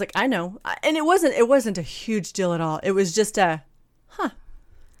this time. I was like, I know. And it wasn't a huge deal at all. It was just that's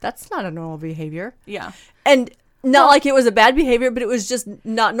not a normal behavior. Yeah. And Not like it was a bad behavior, but it was just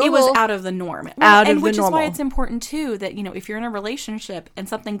not normal. It was out of the norm. Which is why it's important, too, that, if you're in a relationship and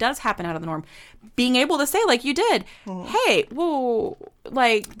something does happen out of the norm, being able to say, like you did, hey, whoa,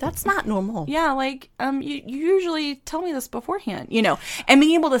 like... That's not normal. Yeah, you usually tell me this beforehand, and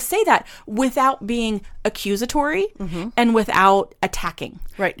being able to say that without being accusatory and without attacking.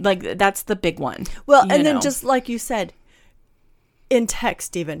 Right. Like, that's the big one. Well, and then just like you said, in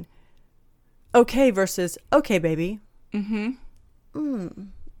text even, okay versus okay, baby.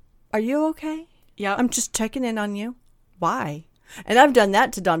 Are you okay? Yeah. I'm just checking in on you. Why? And I've done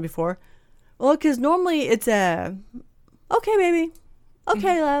that to Dawn before. Well, because normally it's a okay, baby.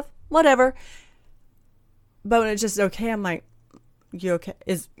 Okay, love. Whatever. But when it's just okay, I'm like, you okay?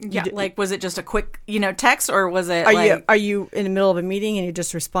 Was it just a quick, text, or was it? Are you in the middle of a meeting and you're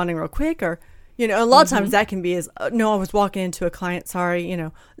just responding real quick, or? A lot of times that can be no, I was walking into a client. Sorry,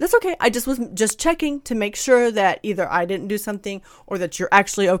 that's okay. I just was just checking to make sure that either I didn't do something or that you're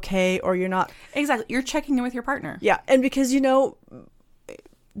actually okay or you're not. Exactly. You're checking in with your partner. Yeah. And because,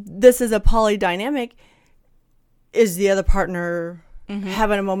 this is a poly dynamic, is the other partner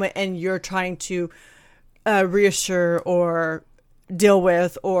having a moment and you're trying to reassure or deal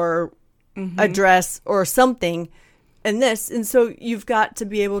with or address or something. And so you've got to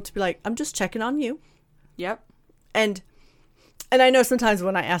be able to be like, I'm just checking on you. Yep. And I know sometimes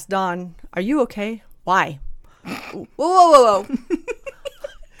when I ask Dawn, are you okay? Why? Whoa.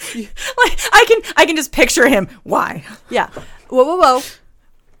 I can just picture him. Why? Yeah. Whoa.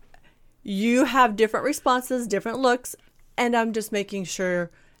 You have different responses, different looks, and I'm just making sure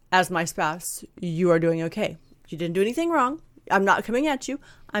as my spouse, you are doing okay. You didn't do anything wrong. I'm not coming at you.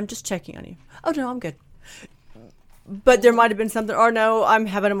 I'm just checking on you. Oh, no, I'm good. But there might have been something, or no, I'm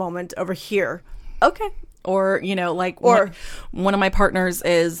having a moment over here. Okay. Or, one of my partners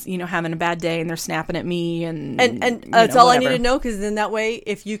is, having a bad day and they're snapping at me and that's all whatever. I need to know, because then that way,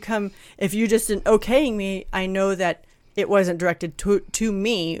 if you just in okaying me, I know that it wasn't directed to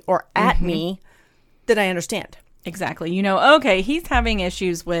me or at me, that I understand. Exactly. Okay, he's having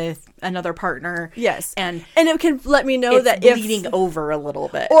issues with another partner. Yes. And it can let me know that it's bleeding over a little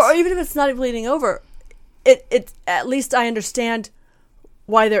bit. Or even if it's not bleeding over, it at least I understand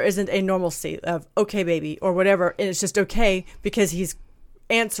why there isn't a normalcy of okay, baby, or whatever, and it's just okay because he's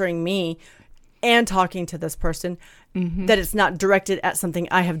answering me and talking to this person, that it's not directed at something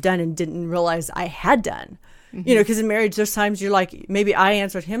I have done and didn't realize I had done. Because in marriage, there's times you're like, maybe I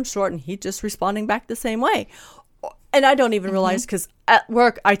answered him short and he's just responding back the same way. And I don't even realize, because at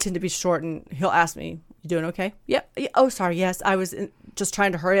work, I tend to be short and he'll ask me, you doing okay? Yeah. Oh, sorry. Yes. I was just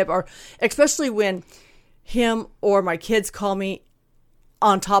trying to hurry up. Or especially when him or my kids call me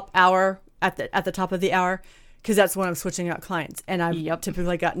on top hour at the top of the hour, because that's when I'm switching out clients, and I've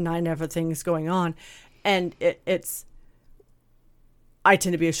typically got 9 other things going on, and it's I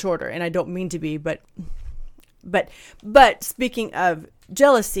tend to be a shorter, and I don't mean to be, but speaking of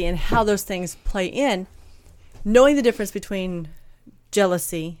jealousy and how those things play in, knowing the difference between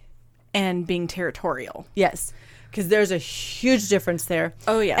jealousy and being territorial. Yes. Because there's a huge difference there.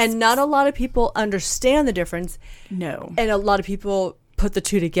 Oh, yes. And not a lot of people understand the difference. No. And a lot of people put the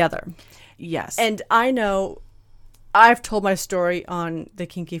two together. Yes. And I know I've told my story on the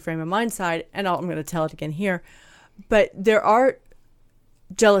Kinky Frame of Mind side, and I'm going to tell it again here. But there are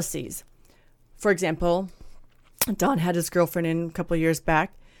jealousies. For example, Don had his girlfriend in a couple of years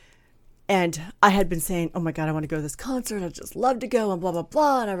back. And I had been saying, oh, my God, I want to go to this concert. I'd just love to go and blah, blah,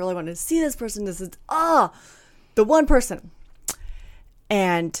 blah. And I really want to see this person. This is, the one person.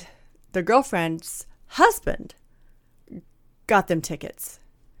 And the girlfriend's husband got them tickets.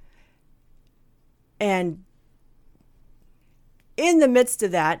 And in the midst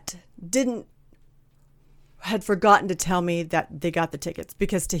of that, had forgotten to tell me that they got the tickets,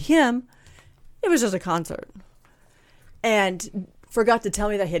 because to him, it was just a concert. And forgot to tell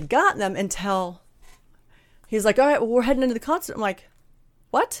me that he had gotten them until he's like, all right, well, we're heading into the concert. I'm like,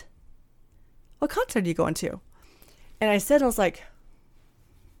 what? What concert are you going to? And I was like,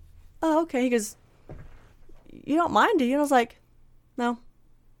 oh, okay. He goes, you don't mind, do you? And I was like, no.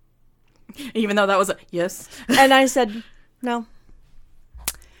 Even though that was a yes. And I said, no.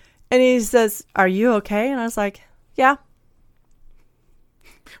 And he says, are you okay? And I was like, yeah.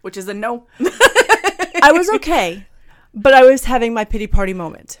 Which is a no. I was okay, but I was having my pity party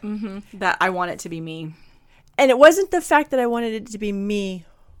moment. That I want it to be me. And it wasn't the fact that I wanted it to be me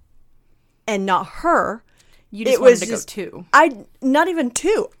and not her. You just wanted to go too. Not even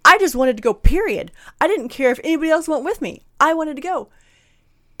two. I just wanted to go, period. I didn't care if anybody else went with me. I wanted to go.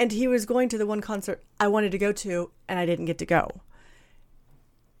 And he was going to the one concert I wanted to go to, and I didn't get to go.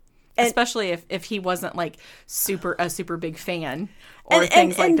 especially if he wasn't like a super big fan or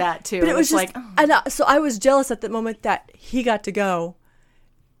things like that too. But it was just, so I was jealous at the moment that he got to go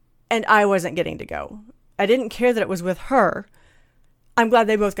and I wasn't getting to go. I didn't care that it was with her. I'm glad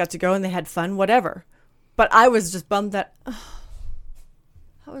they both got to go and they had fun, whatever. But I was just bummed that that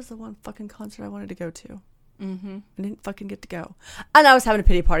was the one fucking concert I wanted to go to. Mm-hmm. I didn't fucking get to go. And I was having a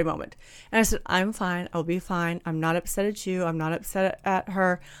pity party moment. And I said, I'm fine. I'll be fine. I'm not upset at you. I'm not upset at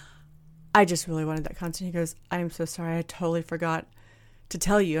her. I just really wanted that concert. He goes, I'm so sorry. I totally forgot to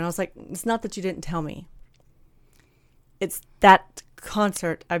tell you. And I was like, it's not that you didn't tell me. It's that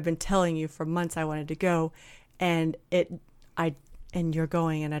concert I've been telling you for months I wanted to go. And you're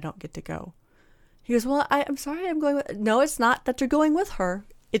going and I don't get to go. He goes, well, I'm sorry. I'm going with... No, it's not that you're going with her.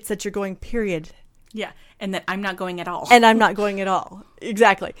 It's that you're going, period. Yeah, and that I'm not going at all. And I'm not going at all.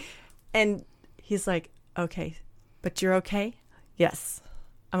 Exactly. And he's like, okay, but you're okay? Yes,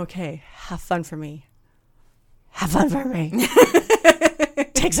 I'm okay. Have fun for me. Have fun for me.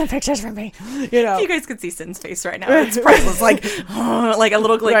 Take some pictures for me. You know. If you guys could see Sin's face right now. It's priceless. Like a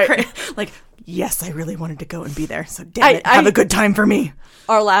little like, yes, I really wanted to go and be there. So damn it, have a good time for me.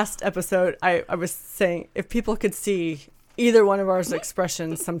 Our last episode, I was saying, if people could see either one of our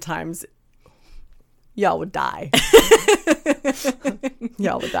expressions sometimes, y'all would die.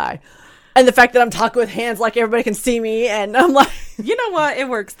 Y'all would die. And the fact that I'm talking with hands like everybody can see me, and I'm like... You know what? It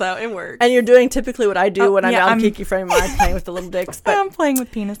works, though. It works. And you're doing typically what I do when I'm out in Kiki Frame Mind playing with the little dicks. But I'm playing with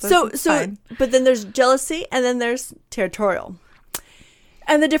penises. So, but then there's jealousy, and then there's territorial.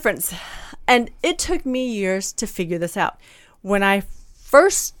 And the difference. And it took me years to figure this out. When I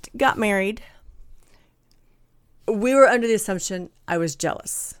first got married, we were under the assumption I was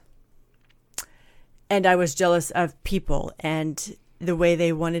jealous. And I was jealous of people and the way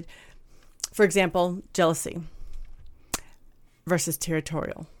they wanted... For example, jealousy versus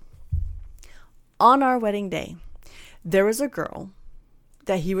territorial. On our wedding day, there was a girl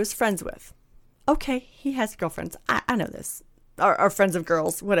that he was friends with. Okay, he has girlfriends. I know this. Or friends of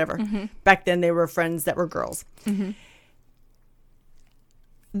girls, whatever. Mm-hmm. Back then, they were friends that were girls. Mm-hmm.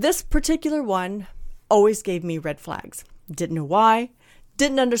 This particular one always gave me red flags. Didn't know why.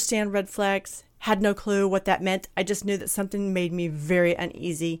 Didn't understand red flags. Had no clue what that meant. I just knew that something made me very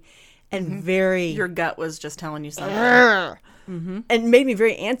uneasy. And very... Your gut was just telling you something. Mm-hmm. And made me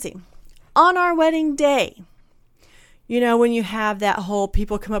very antsy. On our wedding day, you know, when you have that whole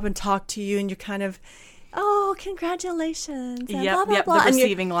people come up and talk to you and you're kind of, oh, congratulations. And blah, blah, blah. The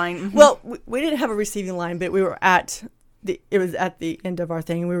receiving line. Mm-hmm. Well, we didn't have a receiving line, but we were it was at the end of our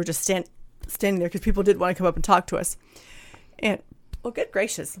thing. And we were just standing there because people did want to come up and talk to us. And, well, good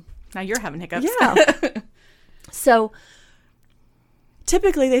gracious. Now you're having hiccups. Yeah. So...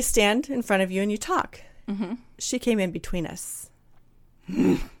 Typically, they stand in front of you and you talk. Mm-hmm. She came in between us.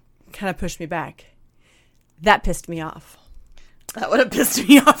 Kind of pushed me back. That pissed me off. That would have pissed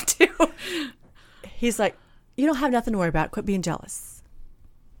me off, too. He's like, you don't have nothing to worry about. Quit being jealous.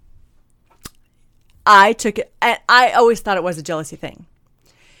 I took it. I always thought it was a jealousy thing.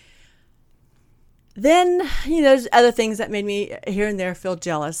 Then, you know, there's other things that made me here and there feel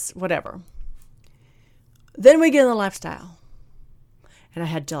jealous, whatever. Then we get in the lifestyle. And I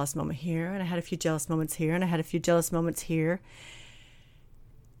had a jealous moment here, and I had a few jealous moments here, and I had a few jealous moments here.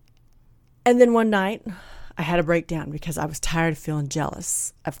 And then one night, I had a breakdown because I was tired of feeling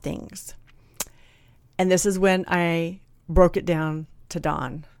jealous of things. And this is when I broke it down to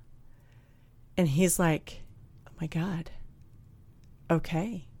Don. And he's like, oh my God.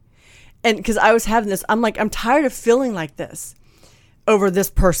 Okay. And because I was having this, I'm like, I'm tired of feeling like this over this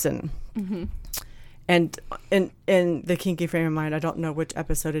person. Mm-hmm. And in the Kinky Frame of Mind, I don't know which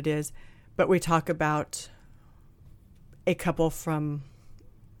episode it is, but we talk about a couple from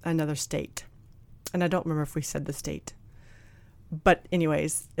another state. And I don't remember if we said the state. But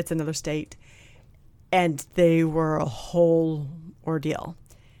anyways, it's another state. And they were a whole ordeal.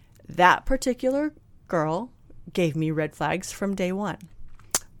 That particular girl gave me red flags from day one.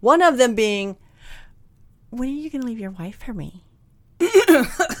 One of them being, when are you going to leave your wife for me?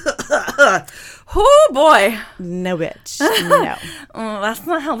 Oh boy. No, bitch. No. That's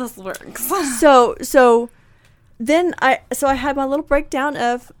not how this works. So then I had my little breakdown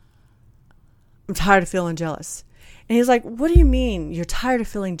of, I'm tired of feeling jealous. And he's like, what do you mean you're tired of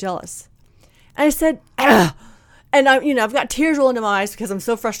feeling jealous? And I said, ugh. And I've got tears rolling into my eyes because I'm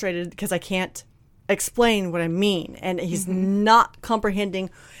so frustrated because I can't explain what I mean. And he's not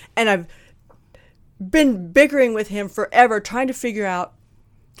comprehending. And I've been bickering with him forever, trying to figure out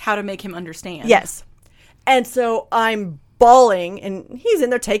how to make him understand. Yes. And so I'm bawling, and he's in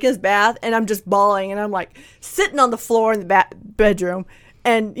there taking his bath, and I'm just bawling, and I'm like sitting on the floor in the bedroom,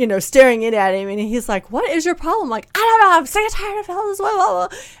 and, staring in at him. And he's like, what is your problem? Like, I don't know. I'm sick and tired of all this. Blah, blah,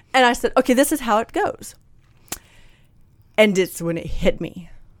 blah. And I said, okay, this is how it goes. And it's when it hit me.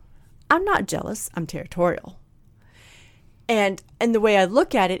 I'm not jealous. I'm territorial. And the way I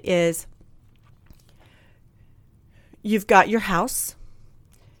look at it is, you've got your house,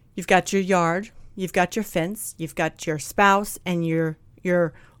 you've got your yard, you've got your fence, you've got your spouse and your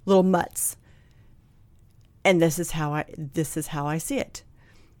little mutts. And this is how I see it.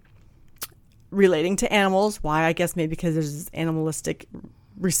 Relating to animals, why? I guess maybe because there's this animalistic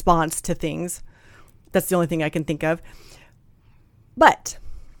response to things. That's the only thing I can think of. But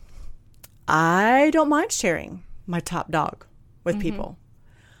I don't mind sharing my top dog with people.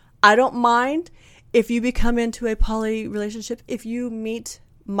 I don't mind if you become into a poly relationship, if you meet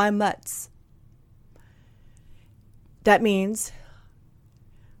my mutts. That means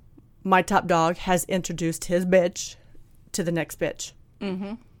my top dog has introduced his bitch to the next bitch.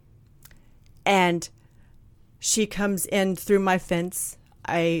 Mm-hmm. And she comes in through my fence.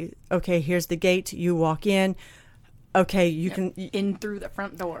 Okay, here's the gate. You walk in. Okay, you can... In through the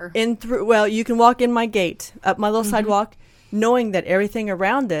front door. You can walk in my gate, up my little sidewalk, knowing that everything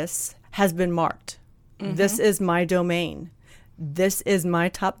around this has been marked. Mm-hmm. This is my domain. This is my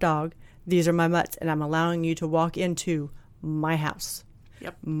top dog. These are my mutts, and I'm allowing you to walk into my house.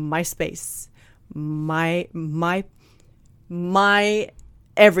 Yep. My space. My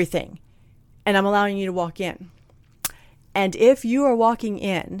everything. And I'm allowing you to walk in. And if you are walking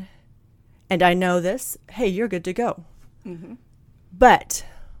in, and I know this, hey, you're good to go. Mm-hmm. But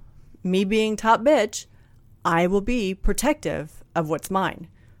me being top bitch, I will be protective of what's mine.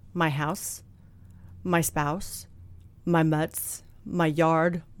 My house, my spouse, my mutts, my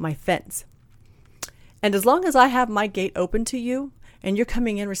yard, my fence. And as long as I have my gate open to you and you're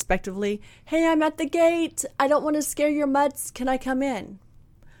coming in respectively, hey, I'm at the gate. I don't want to scare your mutts. Can I come in?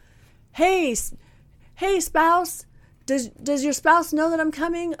 Hey, spouse, does your spouse know that I'm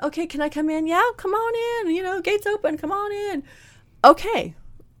coming? Okay, can I come in? Yeah, come on in. Gate's open. Come on in. Okay,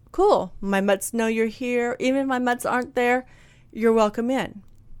 cool. My mutts know you're here. Even if my mutts aren't there, you're welcome in.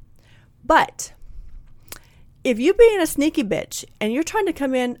 But if you being a sneaky bitch and you're trying to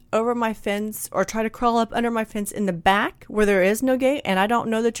come in over my fence or try to crawl up under my fence in the back where there is no gate and I don't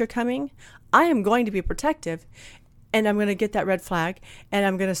know that you're coming, I am going to be protective and I'm going to get that red flag and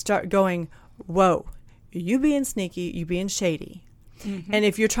I'm going to start going, whoa, you being sneaky, you being shady. Mm-hmm. And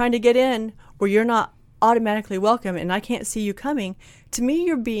if you're trying to get in where you're not automatically welcome and I can't see you coming, to me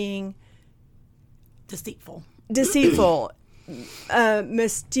you're being deceitful.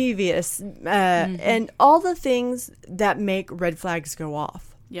 Mischievous, and all the things that make red flags go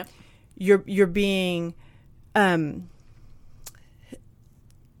off. Yep. You're being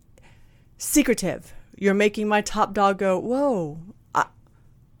secretive. You're making my top dog go, whoa.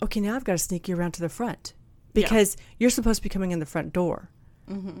 Okay, now I've got to sneak you around to the front because you're supposed to be coming in the front door.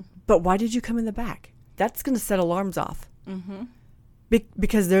 Mm-hmm. But why did you come in the back? That's going to set alarms off. Mm-hmm.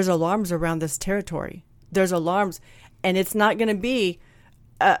 Because there's alarms around this territory. There's alarms. And it's not going to be,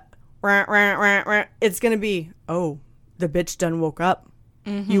 it's going to be, oh, the bitch done woke up.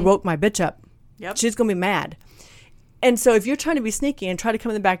 Mm-hmm. You woke my bitch up. Yep. She's going to be mad. And so if you're trying to be sneaky and try to come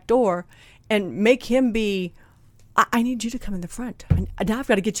in the back door and make him be, I need you to come in the front. Now I've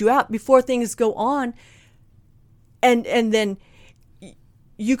got to get you out before things go on. And then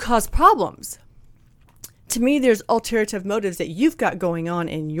you cause problems. To me, there's alternative motives that you've got going on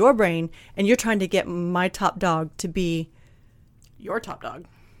in your brain, and you're trying to get my top dog to be your top dog.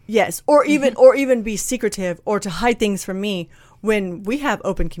 Yes, or even be secretive or to hide things from me when we have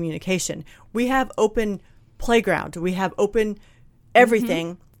open communication. We have open playground. We have open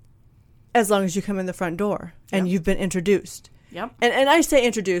everything as long as you come in the front door and you've been introduced. Yep. And I say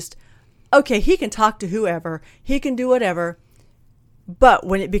introduced, okay, he can talk to whoever, he can do whatever, but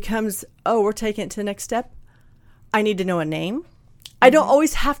when it becomes, oh, we're taking it to the next step, I need to know a name. I don't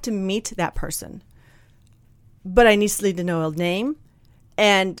always have to meet that person, but I need to know a name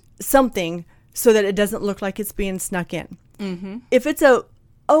and something so that it doesn't look like it's being snuck in. Mm-hmm. If it's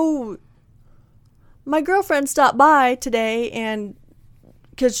my girlfriend stopped by today and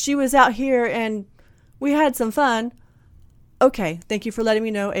because she was out here and we had some fun. Okay, thank you for letting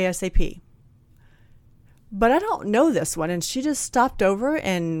me know ASAP. But I don't know this one, and she just stopped over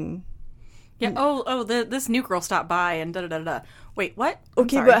and... Yeah, this new girl stopped by and da-da-da-da. Wait, what?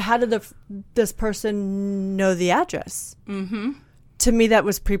 Okay, but how did this person know the address? Mm-hmm. To me, that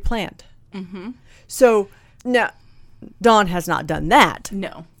was pre-planned. Mm-hmm. So, now, Dawn has not done that.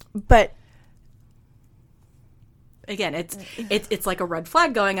 No. But... Again, it's like a red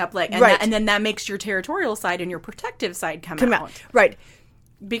flag going up, and then that makes your territorial side and your protective side come out. Right.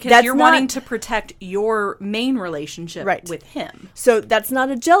 Because you're wanting to protect your main relationship with him. So that's not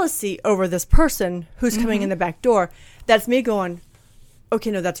a jealousy over this person who's coming in the back door. That's me going,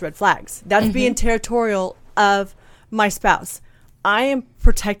 okay, no, that's red flags. That's being territorial of my spouse. I am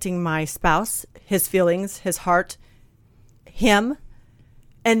protecting my spouse, his feelings, his heart, him,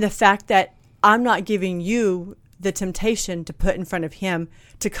 and the fact that I'm not giving you the temptation to put in front of him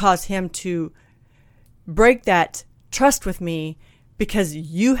to cause him to break that trust with me, because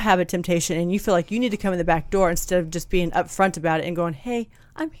you have a temptation and you feel like you need to come in the back door instead of just being upfront about it and going, hey,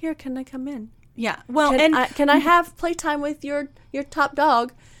 I'm here. Can I come in? Yeah. Well, can I have playtime with your top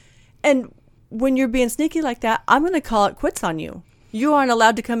dog? And when you're being sneaky like that, I'm going to call it quits on you. You aren't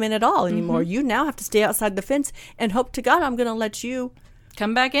allowed to come in at all anymore. You now have to stay outside the fence and hope to God I'm going to let you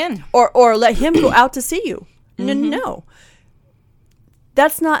come back in or let him go out to see you. No.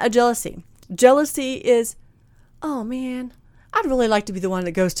 That's not a jealousy. Jealousy is, oh man, I'd really like to be the one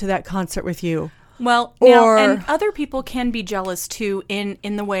that goes to that concert with you. Well, now, and other people can be jealous too in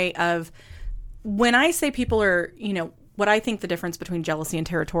the way of, when I say people are, what I think the difference between jealousy and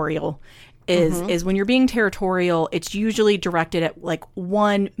territorial is when you're being territorial, it's usually directed at like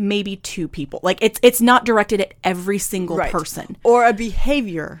one, maybe two people. Like it's not directed at every single person. Or a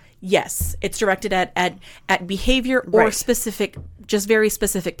behavior. Yes, it's directed at behavior or specific, just very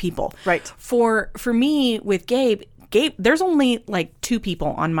specific people. Right. For me with Gabe, there's only like two people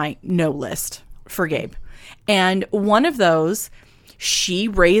on my no list for Gabe. And one of those, she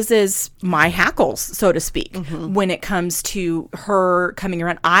raises my hackles, so to speak, when it comes to her coming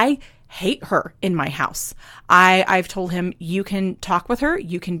around. I hate her in my house. I've told him, you can talk with her,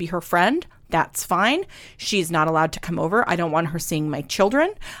 you can be her friend. That's fine. She's not allowed to come over. I don't want her seeing my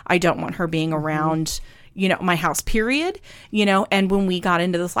children. I don't want her being around, my house, period. And when we got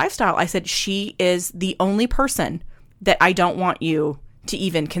into this lifestyle, I said, she is the only person that I don't want you to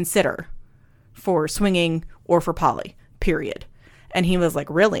even consider for swinging or for poly, period. And he was like,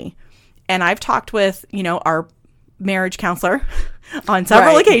 really? And I've talked with, our marriage counselor on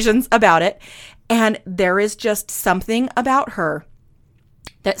several occasions about it. And there is just something about her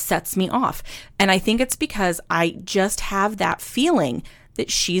that sets me off. And I think it's because I just have that feeling that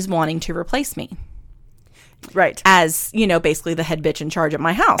she's wanting to replace me. Right. As, basically the head bitch in charge at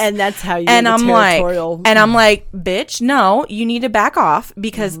my house. And that's how you and I'm territorial. I'm like, bitch, no, you need to back off,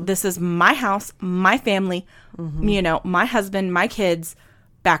 because this is my house, my family, my husband, my kids.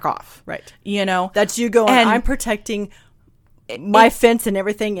 Back off. Right. That's you going, I'm protecting my fence and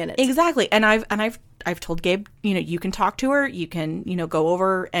everything in it. Exactly. And I've told Gabe, you can talk to her, you can, go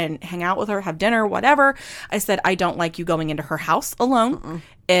over and hang out with her, have dinner, whatever. I said, I don't like you going into her house alone.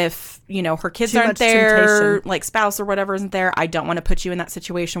 If, her kids aren't there, temptation. Like spouse or whatever isn't there, I don't want to put you in that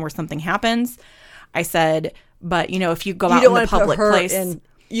situation where something happens. I said, but, if you go out in the public place.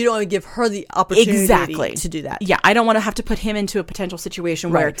 You don't want to give her the opportunity to do that. Yeah, I don't want to have to put him into a potential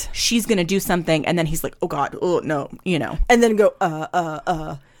situation where she's going to do something and then he's like, oh God, oh no, And then go,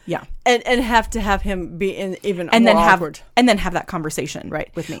 Yeah. And have to have him be in even and more then awkward. And then have that conversation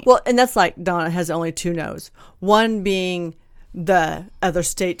with me. Well, and that's like Donna has only two no's. One being the other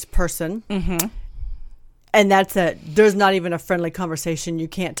state person. And that's there's not even a friendly conversation. You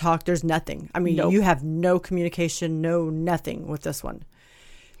can't talk. There's nothing. I mean, you have no communication, nothing with this one.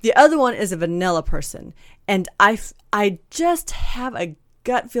 The other one is a vanilla person. And I just have a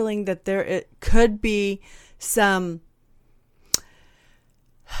gut feeling that it could be some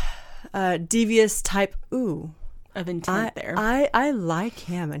devious type of intent there. I like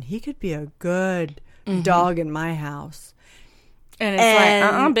him, and he could be a good dog in my house. And it's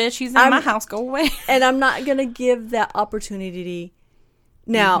like, bitch, he's in my house. Go away. And I'm not going to give that opportunity.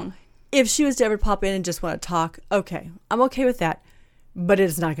 Now, if she was to ever pop in and just want to talk, okay, I'm okay with that. But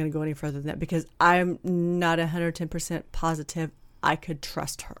it's not going to go any further than that, because I'm not 110% positive I could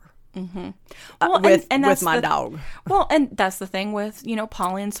trust her. Well, with my dog. Well, and that's the thing with,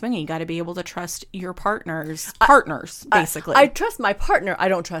 poly and swinging. You got to be able to trust your partners, basically. I trust my partner. I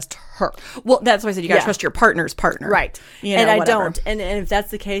don't trust her. Well, that's why I said you got to trust your partner's partner. Right. And I don't. And if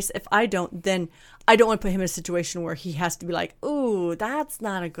that's the case, if I don't, then I don't want to put him in a situation where he has to be like, ooh, that's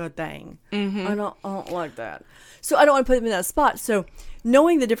not a good thing. I don't like that. So I don't want to put him in that spot. So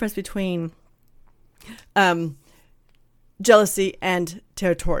knowing the difference between jealousy and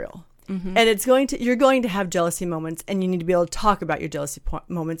territorial. And you're going to have jealousy moments, and you need to be able to talk about your jealousy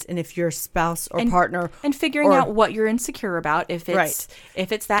moments. And if your spouse or partner and figuring out what you're insecure about, if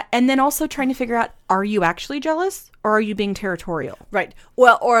it's that, and then also trying to figure out, are you actually jealous or are you being territorial? Right.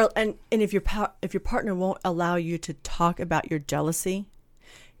 Well, and if your partner won't allow you to talk about your jealousy,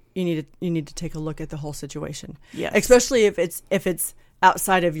 you need to take a look at the whole situation. Yes. Especially if it's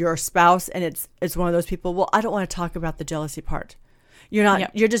outside of your spouse, and it's one of those people, well, I don't want to talk about the jealousy part. You're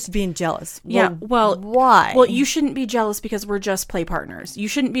not, you're just being jealous. Well, why? Well, you shouldn't be jealous because we're just play partners. You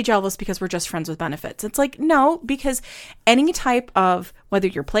shouldn't be jealous because we're just friends with benefits. It's like, no, because any type of, whether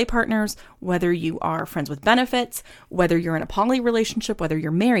you're play partners, whether you are friends with benefits, whether you're in a poly relationship, whether you're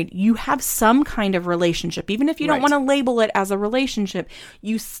married, you have some kind of relationship. Even if you don't want to label it as a relationship,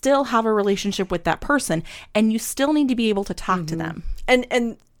 you still have a relationship with that person, and you still need to be able to talk to them.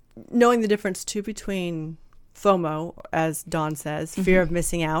 And knowing the difference too between FOMO, as Dawn says, fear of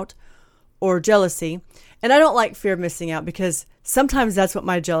missing out, or jealousy. And I don't like fear of missing out, because sometimes that's what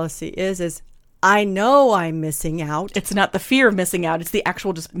my jealousy is I know I'm missing out. It's not the fear of missing out. It's the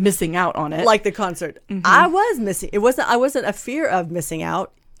actual just missing out on it. Like the concert. I was missing. I wasn't a fear of missing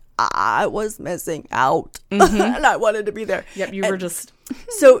out. I was missing out. And I wanted to be there. Yep. You were just.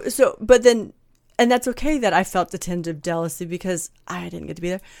 But then, and that's okay that I felt the tinge of jealousy because I didn't get to be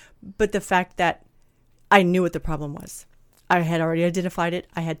there. But the fact that I knew what the problem was. I had already identified it.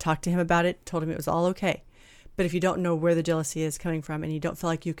 I had talked to him about it, told him it was all okay. But if you don't know where the jealousy is coming from, and you don't feel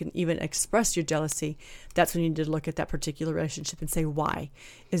like you can even express your jealousy, that's when you need to look at that particular relationship and say, why?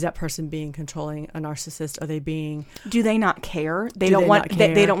 Is that person being controlling, a narcissist? Are they being... Do they not care? They don't want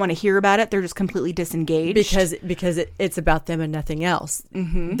to hear about it. They're just completely disengaged. Because it's about them and nothing else.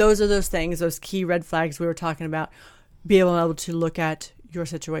 Those are those things, those key red flags we were talking about, be able to look at your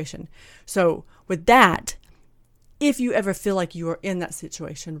situation. So with that, if you ever feel like you are in that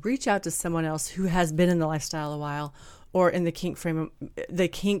situation, reach out to someone else who has been in the lifestyle a while, or in the kink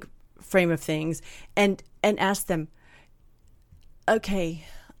frame of things, and ask them, okay,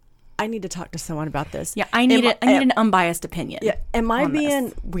 I need to talk to someone about this. Yeah, I need an unbiased opinion. Yeah, am I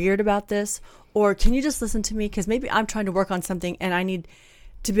being weird about this, or can you just listen to me? Because maybe I'm trying to work on something, and I need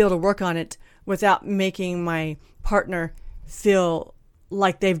to be able to work on it without making my partner feel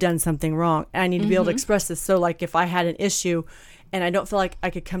like they've done something wrong. And I need to be able to express this. So like if I had an issue and I don't feel like I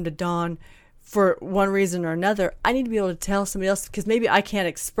could come to Dawn for one reason or another, I need to be able to tell somebody else, because maybe I can't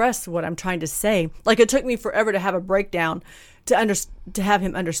express what I'm trying to say. Like it took me forever to have a breakdown to have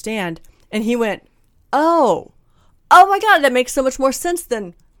him understand. And he went, oh my God, that makes so much more sense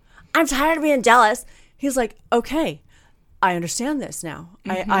than I'm tired of being jealous. He's like, okay, I understand this now.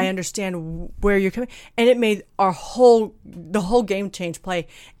 I understand where you're coming. And it made the whole game change play.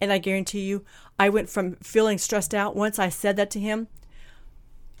 And I guarantee you, I went from feeling stressed out. Once I said that to him,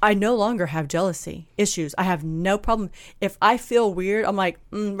 I no longer have jealousy issues. I have no problem. If I feel weird, I'm like,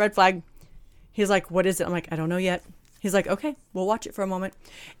 red flag. He's like, what is it? I'm like, I don't know yet. He's like, okay, we'll watch it for a moment.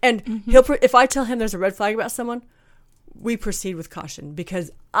 And if I tell him there's a red flag about someone, we proceed with caution,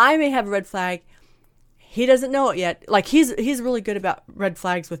 because I may have a red flag. He doesn't know it yet. Like he's really good about red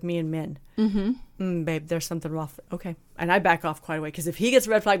flags with me and men. Babe, there's something off. Okay. And I back off quite a way, because if he gets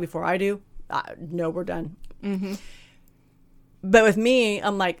a red flag before I do, no, we're done. But with me,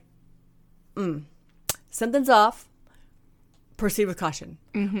 I'm like, something's off. Proceed with caution.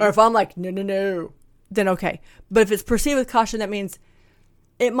 Or if I'm like, no, then okay. But if it's proceed with caution, that means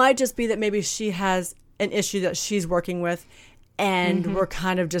it might just be that maybe she has an issue that she's working with, and we're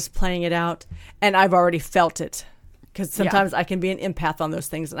kind of just playing it out. And I've already felt it, because sometimes I can be an empath on those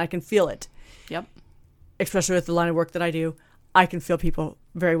things, and I can feel it. Yep. Especially with the line of work that I do, I can feel people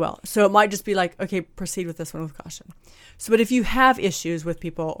very well. So it might just be like, okay, proceed with this one with caution. So, but if you have issues with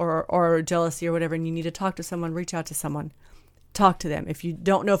people or jealousy or whatever, and you need to talk to someone, reach out to someone. Talk to them. If you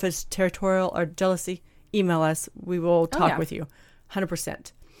don't know if it's territorial or jealousy, email us. We will talk with you.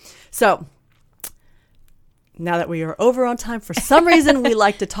 100%. So now that we are over on time, for some reason we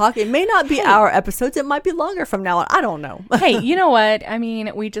like to talk. It may not be our episodes. It might be longer from now on. I don't know. Hey, you know what? I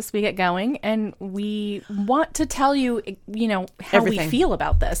mean, we get going, and we want to tell you, how Everything. We feel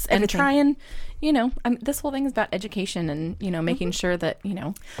about this, and try and, this whole thing is about education and, making sure that,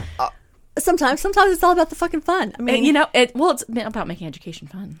 Sometimes it's all about the fucking fun. I mean, it's about making education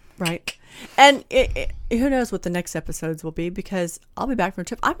fun. Right. And who knows what the next episodes will be, because I'll be back from a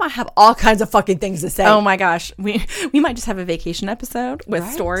trip. I might have all kinds of fucking things to say. Oh my gosh. We might just have a vacation episode with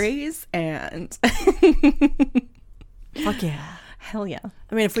stories and fuck yeah. Hell yeah.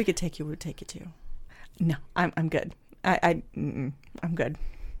 I mean, if we could take you, we would take you too. No, I'm good. I'm good.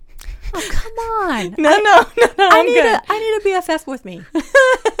 Oh, come on. No, I'm good. I need a BFF with me.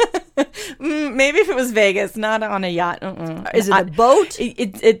 Maybe if it was Vegas, not on a yacht. Is it a boat?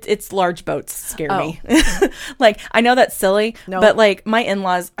 It's large boats scare me. Like, I know that's silly, but like my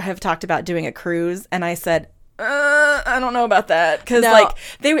in-laws have talked about doing a cruise, and I said, I don't know about that, because like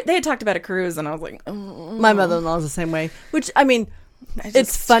they had talked about a cruise, and I was like, my mother-in-law is the same way. Which, I mean,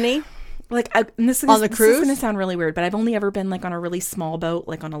 it's funny, like, and this on the this cruise is going to sound really weird, but I've only ever been like on a really small boat,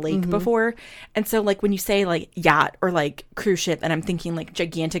 like on a lake before. And so like when you say like yacht or like cruise ship, and I'm thinking like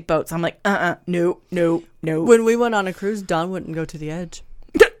gigantic boats, I'm like, no. When we went on a cruise, Dawn wouldn't go to the edge.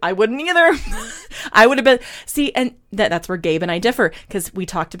 I wouldn't either. I would have been, see, and that's where Gabe and I differ, because we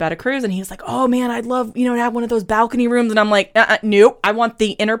talked about a cruise and he was like, oh man, I'd love, to have one of those balcony rooms. And I'm like, nope, I want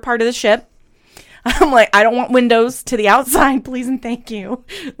the inner part of the ship. I'm like, I don't want windows to the outside, please and thank you.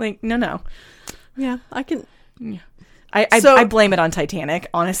 Like, no. Yeah, I can. Yeah. I blame it on Titanic,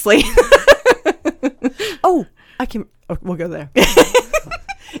 honestly. Oh, I can. Oh, we'll go there.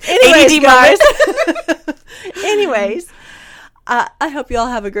 Anyways, I hope you all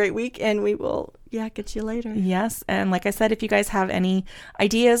have a great week, and we will get you later. Yes, and like I said, if you guys have any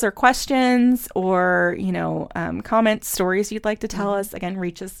ideas or questions or comments, stories you'd like to tell us, again,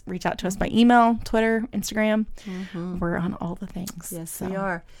 reach out to us by email, Twitter, Instagram. We're on all the things. Yes, we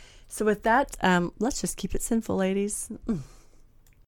are. So with that, let's just keep it sinful, ladies.